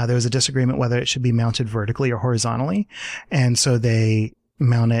 There was a disagreement whether it should be mounted vertically or horizontally. And so they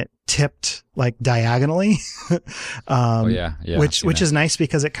mount it tipped like diagonally. Which is nice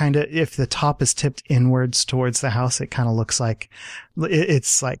because it kind of, if the top is tipped inwards towards the house, it kind of looks like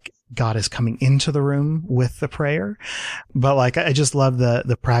it's like God is coming into the room with the prayer. But like, I just love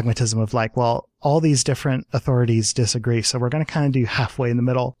the pragmatism of like, well, all these different authorities disagree, so we're going to kind of do halfway in the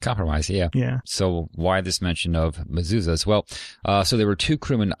middle. Compromise, yeah. Yeah. So why this mention of mezuzahs? Well, so there were two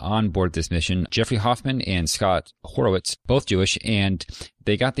crewmen on board this mission, Jeffrey Hoffman and Scott Horowitz, both Jewish, and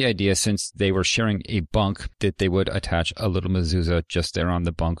they got the idea, since they were sharing a bunk, that they would attach a little mezuzah just there on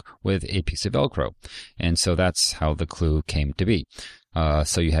the bunk with a piece of Velcro. And so that's how the clue came to be.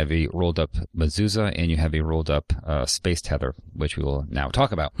 So you have a rolled up mezuzah and you have a rolled up space tether, which we will now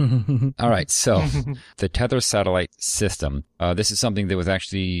talk about. All right. So the tether satellite system, this is something that was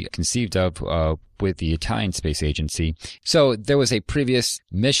actually conceived of with the Italian Space Agency. So there was a previous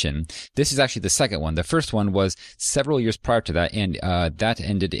mission. This is actually the second one. The first one was several years prior to that, and that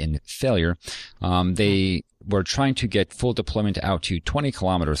ended in failure. They were trying to get full deployment out to 20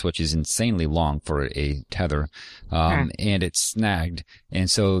 kilometers, which is insanely long for a tether, and it snagged. And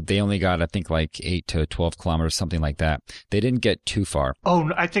so they only got, I think, like 8 to 12 kilometers, something like that. They didn't get too far. Oh,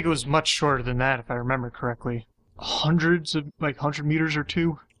 I think it was much shorter than that, if I remember correctly. Hundreds of, like 100 meters or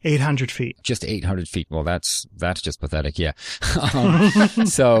two. 800 feet. Just 800 feet. Well, that's just pathetic. Yeah.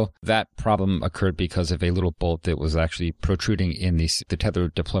 So that problem occurred because of a little bolt that was actually protruding in the tether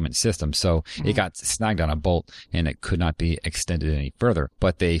deployment system. So it got snagged on a bolt and it could not be extended any further.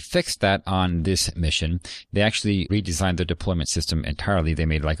 But they fixed that on this mission. They actually redesigned the deployment system entirely. They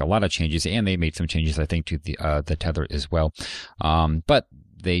made like a lot of changes, and they made some changes, I think, to the tether as well. But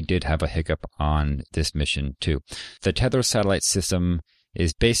they did have a hiccup on this mission too. The tether satellite system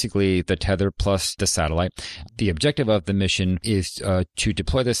is basically the tether plus the satellite. The objective of the mission is to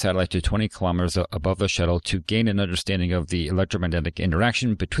deploy the satellite to 20 kilometers above the shuttle to gain an understanding of the electromagnetic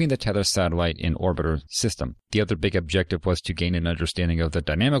interaction between the tether satellite and orbiter system. The other big objective was to gain an understanding of the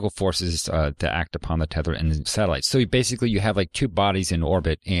dynamical forces that act upon the tether and satellite. So basically you have like two bodies in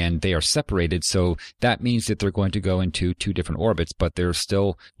orbit and they are separated. So that means that they're going to go into two different orbits, but they're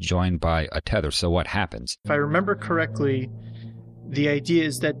still joined by a tether. So what happens? If I remember correctly, the idea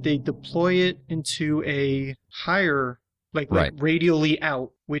is that they deploy it into a higher, like radially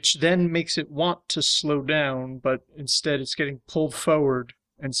out, which then makes it want to slow down, but instead it's getting pulled forward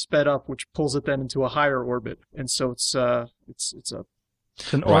and sped up, which pulls it then into a higher orbit. And so it's an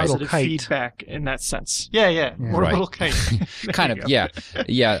orbital kite. Feedback in that sense. Yeah. Orbital kite. Kind of, yeah.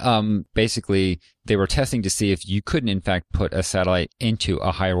 Basically, they were testing to see if you couldn't, in fact, put a satellite into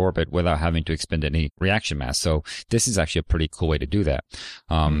a higher orbit without having to expend any reaction mass. So this is actually a pretty cool way to do that.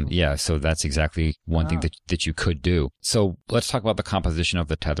 So that's exactly one thing that you could do. So let's talk about the composition of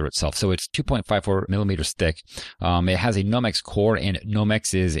the tether itself. So it's 2.54 millimeters thick. It has a Nomex core, and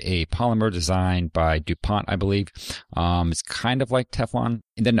Nomex is a polymer designed by DuPont, I believe. It's kind of like Teflon.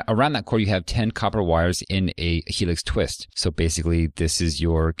 And then around that core, you have 10 copper wires in a helix twist. So basically, this is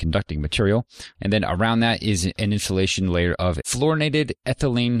your conducting material. And then around that is an insulation layer of fluorinated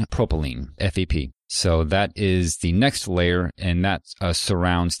ethylene propylene, FEP. So that is the next layer, and that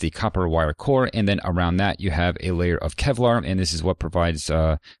surrounds the copper wire core. And then around that, you have a layer of Kevlar, and this is what provides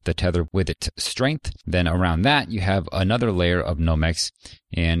the tether with its strength. Then around that, you have another layer of Nomex,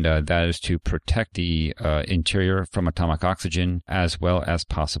 and that is to protect the interior from atomic oxygen as well as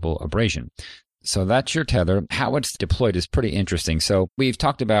possible abrasion. So that's your tether. How it's deployed is pretty interesting. So we've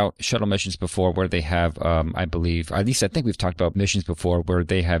talked about shuttle missions before where they have, I believe, at least I think we've talked about missions before where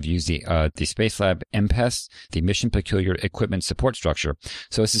they have used the Spacelab MPES, the Mission Peculiar Equipment Support Structure.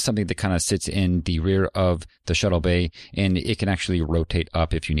 So this is something that kind of sits in the rear of the shuttle bay, and it can actually rotate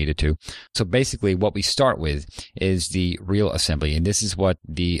up if you needed to. So basically what we start with is the reel assembly, and this is what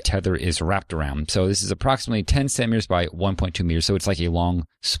the tether is wrapped around. So this is approximately 10 centimeters by 1.2 meters. So it's like a long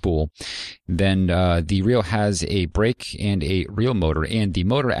spool. Then the reel has a brake and a reel motor, and the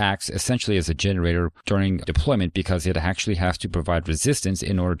motor acts essentially as a generator during deployment because it actually has to provide resistance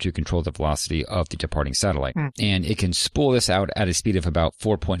in order to control the velocity of the departing satellite. And it can spool this out at a speed of about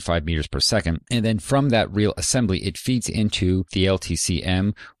 4.5 meters per second. And then from that reel assembly, it feeds into the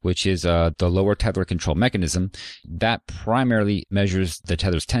LTCM, which is the lower tether control mechanism. That primarily measures the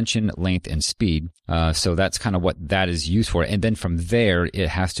tether's tension, length, and speed. So that's kind of what that is used for. And then from there, it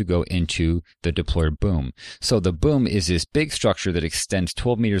has to go into the deployer boom. So the boom is this big structure that extends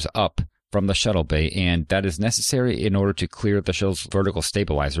 12 meters up from the shuttle bay, and that is necessary in order to clear the shuttle's vertical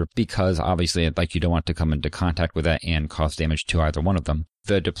stabilizer because obviously, like, you don't want to come into contact with that and cause damage to either one of them.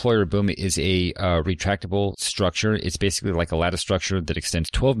 The deployer boom is a retractable structure. It's basically like a lattice structure that extends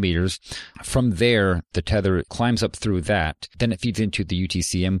 12 meters. From there, the tether climbs up through that. Then it feeds into the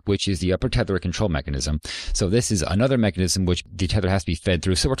UTCM, which is the upper tether control mechanism. So this is another mechanism which the tether has to be fed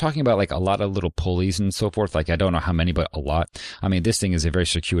through. So we're talking about like a lot of little pulleys and so forth. Like I don't know how many, but a lot. I mean, this thing is a very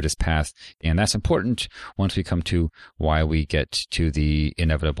circuitous path, and that's important once we come to why we get to the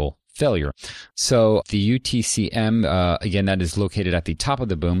inevitable failure. So the UTCM, again, that is located at the top of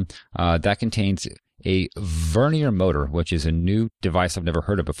the boom. That contains a vernier motor, which is a new device I've never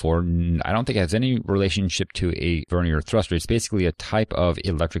heard of before. I don't think it has any relationship to a vernier thruster. It's basically a type of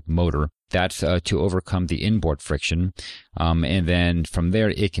electric motor. That's to overcome the inboard friction. And then from there,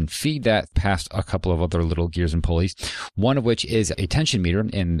 it can feed that past a couple of other little gears and pulleys, one of which is a tension meter,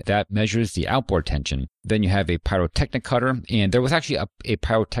 and that measures the outboard tension. Then you have a pyrotechnic cutter, and there was actually a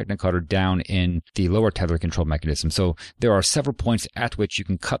pyrotechnic cutter down in the lower tether control mechanism. So there are several points at which you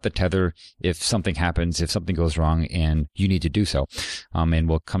can cut the tether if something happens, if something goes wrong, and you need to do so. And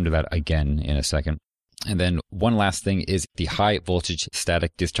we'll come to that again in a second. And then one last thing is the high voltage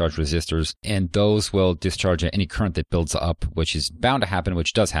static discharge resistors, and those will discharge any current that builds up, which is bound to happen,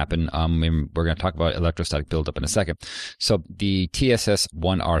 which does happen. And we're going to talk about electrostatic buildup in a second. So the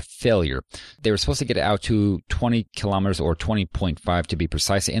TSS-1R failure, they were supposed to get out to 20 kilometers or 20.5 to be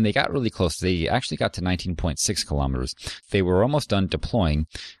precise, and they got really close. They actually got to 19.6 kilometers. They were almost done deploying.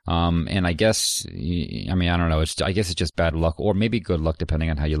 And I guess, I don't know. I guess it's just bad luck, or maybe good luck,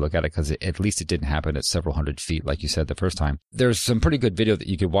 depending on how you look at it, because at least it didn't happen at several hundred feet, like you said the first time. There's some pretty good video that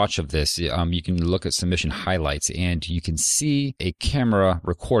you could watch of this. You can look at some mission highlights, and you can see a camera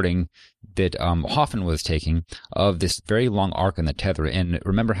recording that Hoffman was taking of this very long arc in the tether. And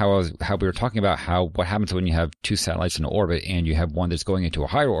remember how we were talking about what happens when you have two satellites in orbit and you have one that's going into a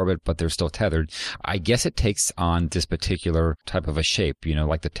higher orbit, but they're still tethered. I guess it takes on this particular type of a shape,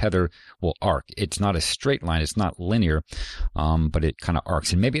 like the tether will arc. It's not a straight line. It's not linear, but it kind of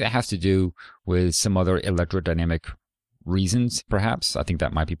arcs. And maybe that has to do with some other electrodynamic reasons, perhaps. I think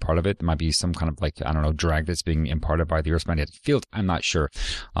that might be part of it. There might be some kind of drag that's being imparted by the Earth's magnetic field. I'm not sure.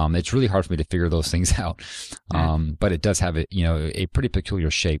 It's really hard for me to figure those things out. But it does have a pretty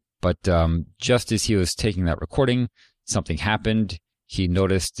peculiar shape. But just as he was taking that recording, something happened. He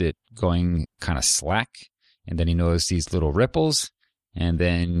noticed it going kind of slack, and then he noticed these little ripples, and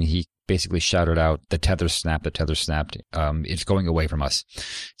then he basically shouted out, the tether snapped, it's going away from us.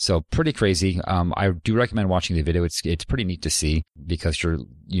 So pretty crazy. I do recommend watching the video. It's pretty neat to see, because you're,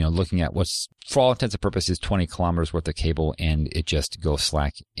 looking at what's, for all intents and purposes, 20 kilometers worth of cable, and it just goes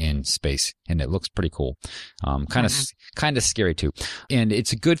slack in space, and it looks pretty cool. Kind of scary too. And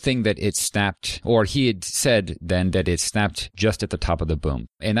it's a good thing that it snapped, or he had said then that it snapped just at the top of the boom.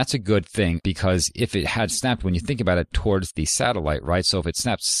 And that's a good thing, because if it had snapped, when you think about it, towards the satellite, right? So if it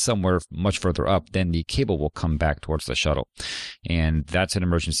snaps somewhere much further up, then the cable will come back towards the shuttle. And that's an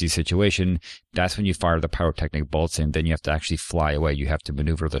emergency situation. That's when you fire the pyrotechnic bolts, and then you have to actually fly away. You have to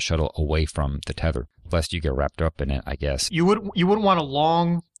maneuver the shuttle away from the tether, lest you get wrapped up in it, I guess. You wouldn't want a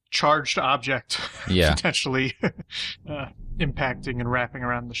long charged object potentially impacting and wrapping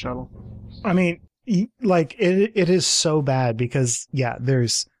around the shuttle. It is so bad because,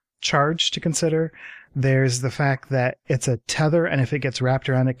 there's charge to consider. There's the fact that it's a tether, and if it gets wrapped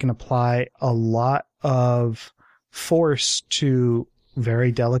around, it can apply a lot of force to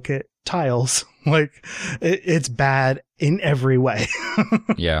very delicate tiles. It's bad in every way.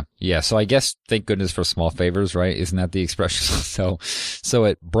 Yeah. So I guess thank goodness for small favors, right? Isn't that the expression? So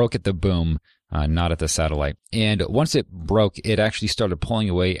it broke at the boom, not at the satellite. And once it broke, it actually started pulling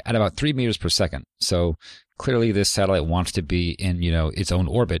away at about 3 meters per second. So clearly this satellite wants to be in, its own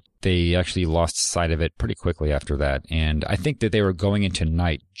orbit. They actually lost sight of it pretty quickly after that. And I think that they were going into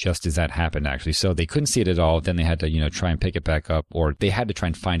night just as that happened, actually. So they couldn't see it at all. Then they had to, try and pick it back up, or they had to try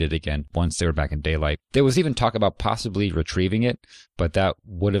and find it again once they were back in daylight. There was even talk about possibly retrieving it, but that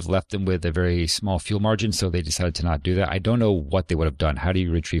would have left them with a very small fuel margin. So they decided to not do that. I don't know what they would have done. How do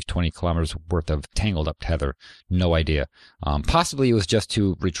you retrieve 20 kilometers worth of tangled up tether? No idea. Possibly it was just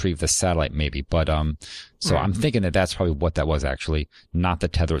to retrieve the satellite, maybe. But so I'm thinking that that's probably what that was, actually, not the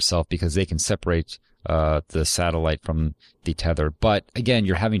tether itself, because they can separate the satellite from the tether. But again,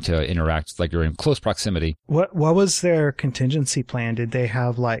 you're having to interact, like you're in close proximity. What was their contingency plan? Did they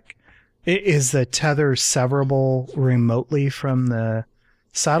have is the tether severable remotely from the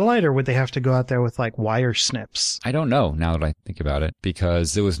satellite, or would they have to go out there with wire snips? I don't know, now that I think about it,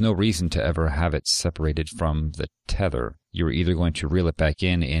 because there was no reason to ever have it separated from the tether. You were either going to reel it back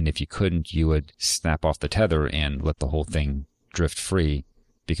in, and if you couldn't, you would snap off the tether and let the whole thing drift free,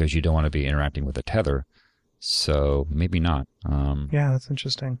 because you don't want to be interacting with the tether. So maybe not. Yeah, that's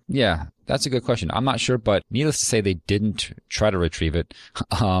interesting. Yeah, that's a good question. I'm not sure, but needless to say, they didn't try to retrieve it.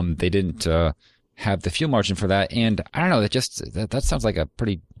 They didn't have the fuel margin for that, and I don't know. That sounds like a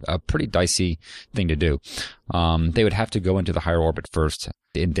pretty dicey thing to do. They would have to go into the higher orbit first,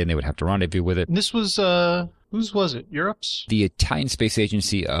 and then they would have to rendezvous with it. And this was whose was it? Europe's? The Italian Space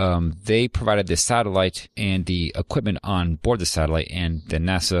Agency. They provided the satellite and the equipment on board the satellite, and then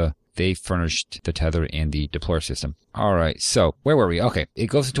NASA. They furnished the tether and the deployer system. All right, so where were we? Okay, it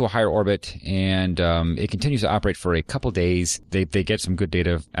goes into a higher orbit, and it continues to operate for a couple days. They get some good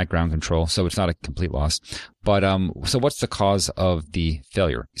data at ground control, so it's not a complete loss. But so what's the cause of the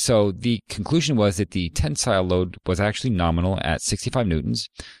failure? So the conclusion was that the tensile load was actually nominal at 65 newtons.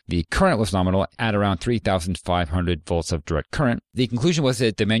 The current was nominal at around 3,500 volts of direct current. The conclusion was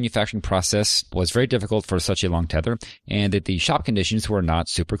that the manufacturing process was very difficult for such a long tether, and that the shop conditions were not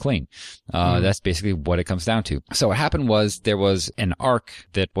super clean. That's basically what it comes down to. So what happened was there was an arc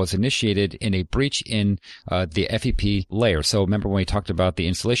that was initiated in a breach in the FEP layer. So remember when we talked about the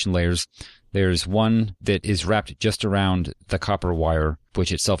insulation layers, there's one that is wrapped just around the copper wire,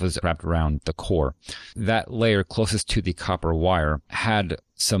 which itself is wrapped around the core. That layer closest to the copper wire had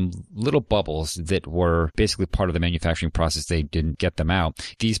some little bubbles that were basically part of the manufacturing process. They didn't get them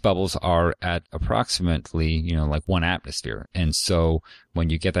out. These bubbles are at approximately, like 1 atmosphere. And so when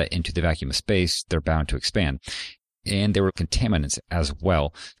you get that into the vacuum of space, they're bound to expand. And there were contaminants as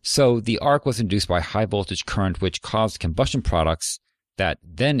well. So the arc was induced by high voltage current, which caused combustion products that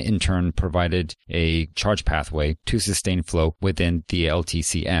then in turn provided a charge pathway to sustain flow within the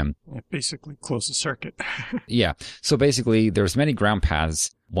LTCM. It basically closed the circuit. Yeah. So basically there's many ground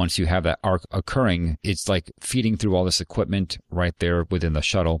paths. Once you have that arc occurring, it's like feeding through all this equipment right there within the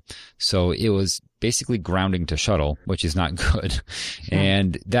shuttle. So it was basically grounding to shuttle, which is not good.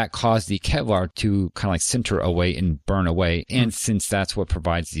 And that caused the Kevlar to kind of like sinter away and burn away. And since that's what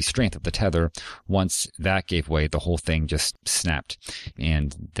provides the strength of the tether, once that gave way, the whole thing just snapped.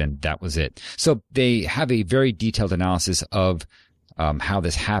 And then that was it. So they have a very detailed analysis of how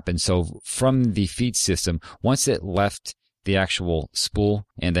this happened. So from the feed system, once it left the actual spool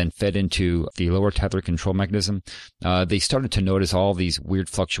and then fed into the lower tether control mechanism, they started to notice all these weird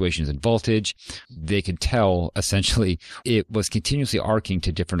fluctuations in voltage. They could tell essentially it was continuously arcing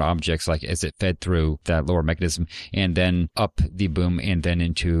to different objects, like as it fed through that lower mechanism and then up the boom and then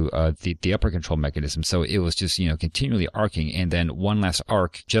into the upper control mechanism. So it was just, continually arcing. And then one last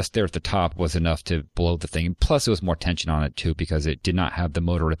arc just there at the top was enough to blow the thing. Plus there was more tension on it too, because it did not have the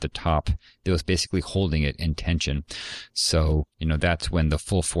motor at the top that was basically holding it in tension. So, that's when the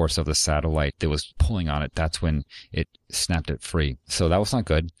full force of the satellite that was pulling on it, that's when it snapped it free. So that was not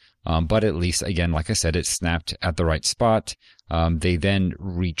good. But at least, again, like I said, it snapped at the right spot. They then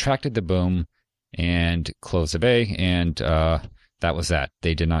retracted the boom and closed the bay, and that was that.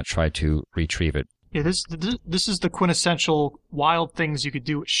 They did not try to retrieve it. Yeah, this is the quintessential wild things you could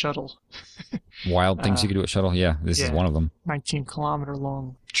do with shuttle. Wild things you could do with shuttle? Yeah, this is one of them. 19-kilometer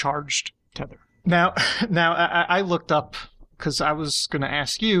long charged tether. Now I looked up, because I was going to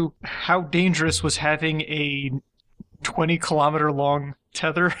ask you, how dangerous was having a 20-kilometer long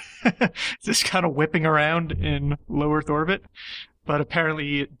tether just kind of whipping around in low Earth orbit? But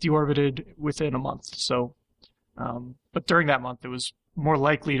apparently it deorbited within a month. So, but during that month, it was more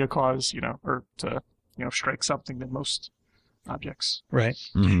likely to cause, or to, strike something than most objects. Right.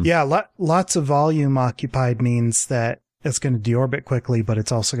 Mm-hmm. Yeah. Lots of volume occupied means that it's going to deorbit quickly, but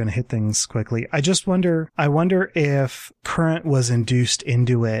it's also going to hit things quickly. I wonder if current was induced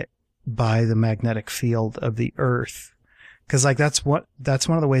into it by the magnetic field of the Earth. Cause that's one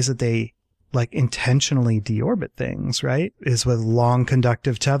of the ways that they intentionally deorbit things, right? Is with long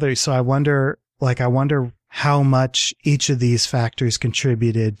conductive tethers. So I wonder how much each of these factors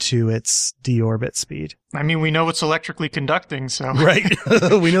contributed to its deorbit speed. I mean, we know it's electrically conducting, so. Right.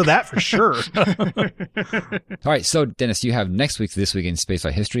 We know that for sure. All right. So, Dennis, you have next week's This Week in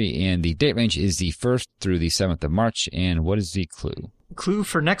Spaceflight History, and the date range is the 1st through the 7th of March. And what is the clue? Clue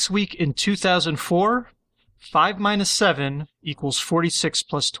for next week in 2004, 5 minus 7 equals 46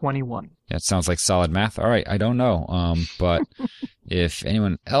 plus 21. That sounds like solid math. All right. I don't know. But if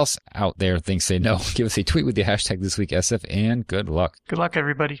anyone else out there thinks they know, give us a tweet with the hashtag ThisWeekSF, and good luck. Good luck,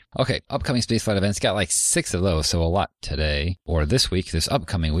 everybody. Okay. Upcoming spaceflight events. Got 6 of those. So a lot today, or this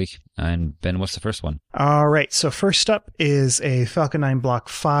upcoming week. And Ben, what's the first one? All right. So first up is a Falcon 9 Block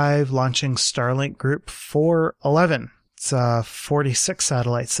 5 launching Starlink Group 411. It's 46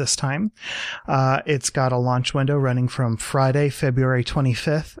 satellites this time. It's got a launch window running from Friday, February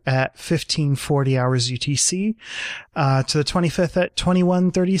 25th at 1540 hours UTC to the 25th at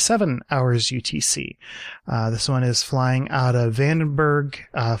 2137 hours UTC. This one is flying out of Vandenberg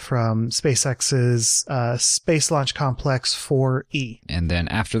from SpaceX's Space Launch Complex 4E. And then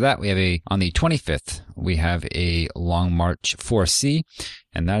after that, we have on the 25th, we have a Long March 4C,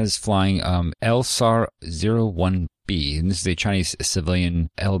 and that is flying LSAR 01B. And this is a Chinese civilian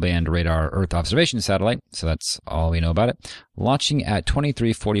L-band radar Earth observation satellite, so that's all we know about it. Launching at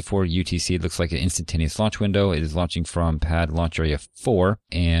 2344 UTC. It looks like an instantaneous launch window. It is launching from Pad Launch Area 4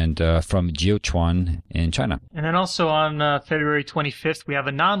 and from Jiuquan in China. And then also on February 25th, we have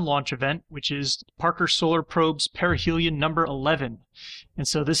a non-launch event, which is Parker Solar Probe's perihelion number 11. And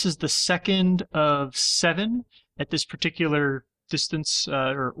so this is the second of 7 at this particular distance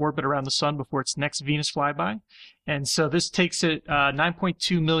or orbit around the sun before its next Venus flyby. And so this takes it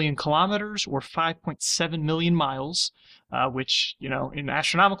 9.2 million kilometers or 5.7 million miles, which, in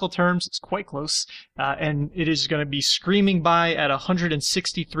astronomical terms, is quite close. And it is going to be screaming by at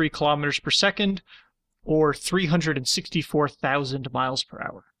 163 kilometers per second or 364,000 miles per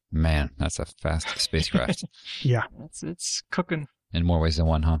hour. Man, that's a fast spacecraft. Yeah. It's cooking. In more ways than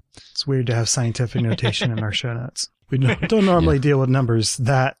one, huh? It's weird to have scientific notation in our show notes. We don't normally deal with numbers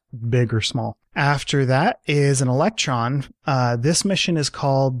that big or small. After that is an Electron. This mission is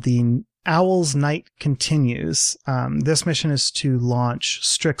called the Owl's Night Continues. This mission is to launch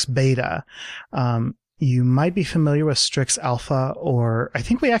Strix Beta. You might be familiar with Strix Alpha, or I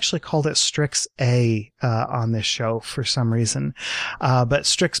think we actually called it Strix A on this show for some reason. But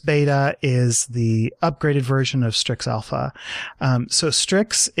Strix Beta is the upgraded version of Strix Alpha. So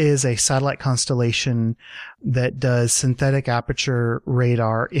Strix is a satellite constellation that does synthetic aperture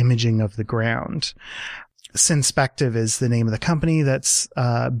radar imaging of the ground. Synspective is the name of the company that's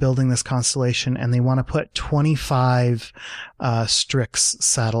building this constellation, and they want to put 25 Strix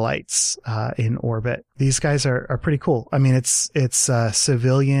satellites in orbit. These guys are pretty cool. I mean, it's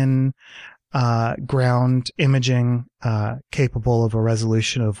civilian ground imaging capable of a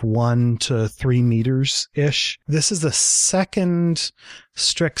resolution of 1 to 3 meters ish. This is the second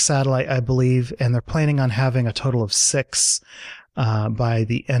Strix satellite, I believe, and they're planning on having a total of 6 by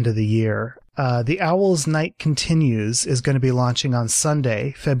the end of the year. The Owl's Night Continues is going to be launching on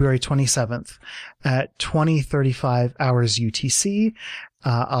Sunday, February 27th at 2035 hours UTC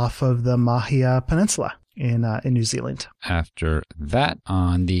off of the Mahia Peninsula in New Zealand. After that,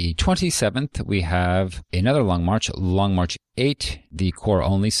 on the 27th, we have another Long March 8, the core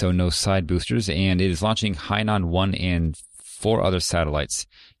only, so no side boosters, and it is launching Hainan 1 and 4 other satellites.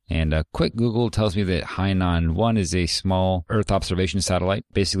 And a quick Google tells me that Hainan 1 is a small Earth observation satellite,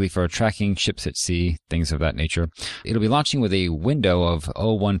 basically for tracking ships at sea, things of that nature. It'll be launching with a window of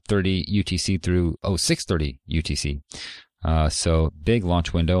 0130 UTC through 0630 UTC. So big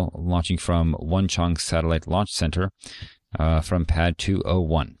launch window, launching from Wenchang Satellite Launch Center from Pad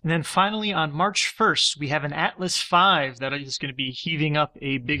 201. And then finally on March 1st, we have an Atlas V that is going to be heaving up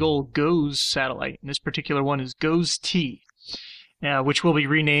a big old GOES satellite. And this particular one is GOES-T. Which will be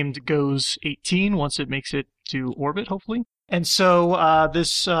renamed GOES-18 once it makes it to orbit, hopefully. And so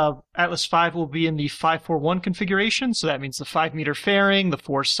this Atlas V will be in the 541 configuration. So that means the 5-meter fairing, the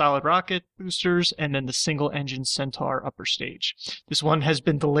 4 solid rocket boosters, and then the single-engine Centaur upper stage. This one has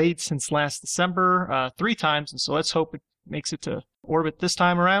been delayed since last December 3 times, and so let's hope it makes it to orbit this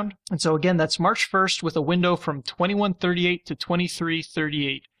time around. And so again, that's March 1st with a window from 2138 to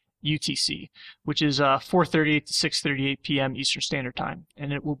 2338 UTC, which is 4:38 to 6:38 p.m. Eastern Standard Time,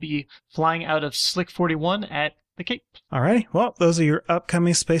 and it will be flying out of Slick 41 at the Cape. All right. Well, those are your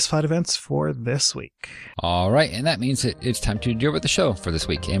upcoming spaceflight events for this week. All right, and that means that it's time to deal with the show for this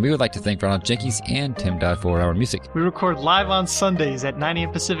week. And we would like to thank Ronald Jenkins and Tim Dodd for our music. We record live on Sundays at 9 a.m.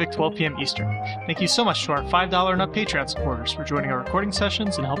 Pacific, 12 p.m. Eastern. Thank you so much to our $5 and up Patreon supporters for joining our recording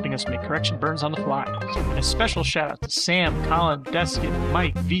sessions and helping us make correction burns on the fly. And a special shout out to Sam, Colin, Deskin,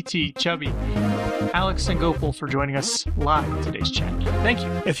 Mike, VT, Chubby, Alex, and Gopal for joining us live in today's chat. Thank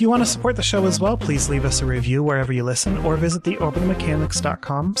you. If you want to support the show as well, please leave us a review wherever you listen, or visit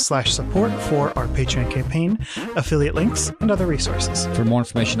theorbitalmechanics.com/support for our Patreon campaign, affiliate links, and other resources. For more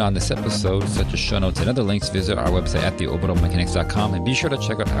information on this episode, such as show notes and other links, visit our website at theorbitalmechanics.com, and be sure to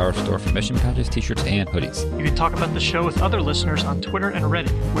check out our store for mission patches, t-shirts, and hoodies. You can talk about the show with other listeners on Twitter and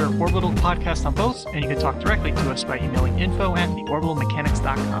Reddit. We're Orbital Podcast on both, and you can talk directly to us by emailing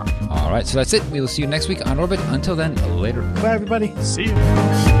info@theorbitalmechanics.com. All right, so that's it. We will see you next week on Orbit. Until then, later. Bye, everybody. See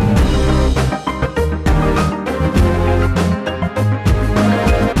you.